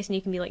spontaneous and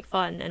you can be like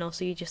fun, and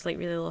also you just like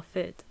really love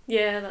food.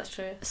 Yeah, that's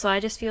true. So I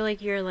just feel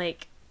like you're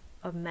like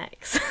a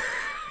mix.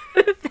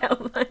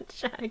 Velma and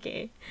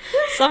Shaggy.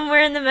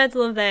 Somewhere in the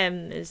middle of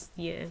them is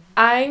you.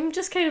 I'm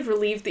just kind of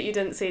relieved that you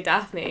didn't say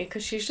Daphne,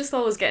 because she's just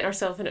always getting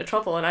herself into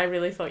trouble, and I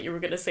really thought you were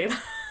going to say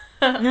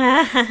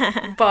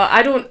that.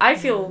 But I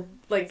feel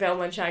like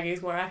Velma and Shaggy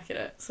is more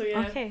accurate, so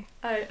yeah. Okay.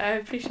 I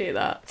appreciate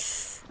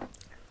that.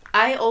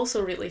 I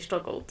also really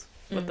struggled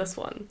with this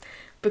one,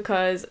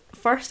 because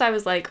first I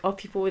was like, oh,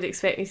 people would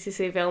expect me to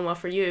say Velma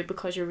for you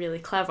because you're really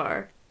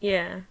clever.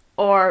 Yeah.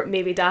 Or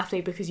maybe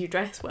Daphne because you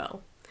dress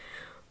well.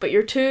 But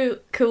you're too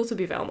cool to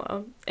be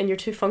Velma, and you're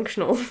too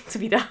functional to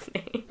be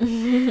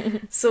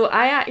Daphne. So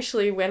I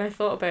actually, when I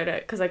thought about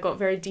it, because I got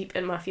very deep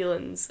in my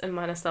feelings and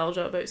my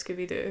nostalgia about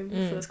Scooby-Doo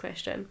for this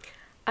question,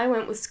 I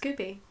went with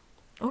Scooby.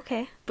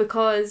 Okay.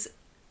 Because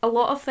a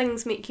lot of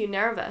things make you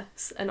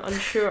nervous and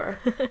unsure,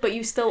 but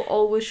you still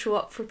always show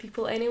up for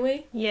people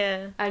anyway.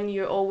 Yeah. And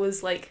you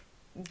always, like,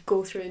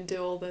 go through and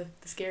do all the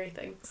scary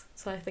things.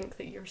 So I think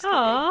that you're Scooby.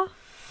 Aw,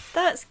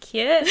 that's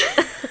cute.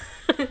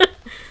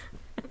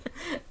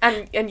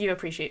 And you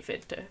appreciate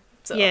food too.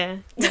 So. Yeah.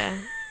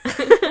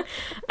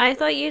 I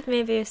thought you'd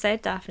maybe have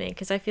said Daphne,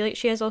 because I feel like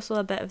she is also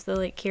a bit of the,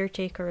 like,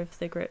 caretaker of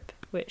the group,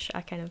 which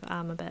I kind of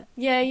am a bit.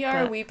 Yeah, you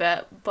are a wee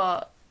bit,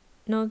 but...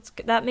 No,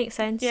 that makes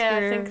sense. Yeah,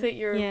 I think that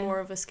you're more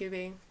of a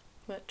Scooby,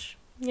 which,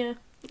 yeah.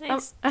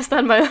 Nice. I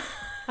stand by.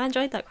 I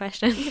enjoyed that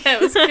question. Yeah,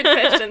 it was a good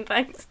question.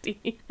 Thanks,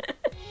 Dee.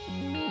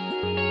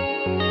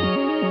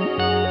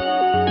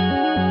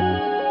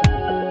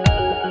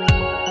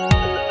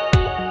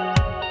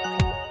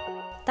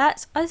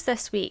 That's us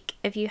this week.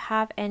 If you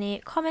have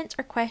any comments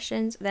or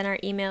questions, then our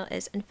email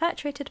is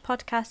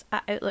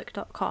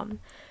infatuatedpodcast@outlook.com.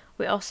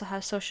 We also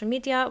have social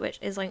media, which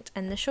is linked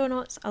in the show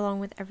notes,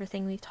 along with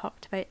everything we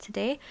talked about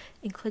today,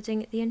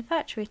 including the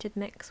Infatuated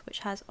mix, which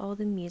has all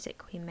the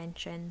music we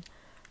mentioned.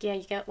 Yeah,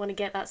 you want to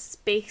get that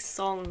space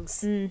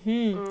songs.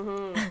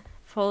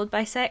 Followed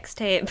by sex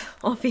tape,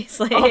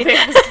 obviously.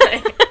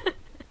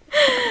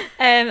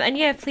 And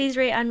yeah, please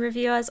rate and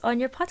review us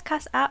on your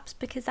podcast apps,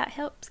 because that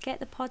helps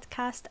get the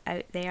podcast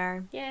out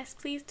there. Yes,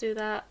 please do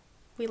that.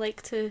 We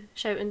like to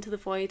shout into the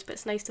void, but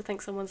it's nice to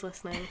think someone's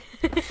listening.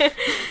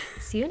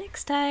 See you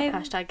next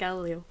time.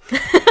 #Galileo.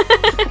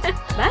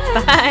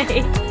 Bye.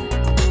 Bye.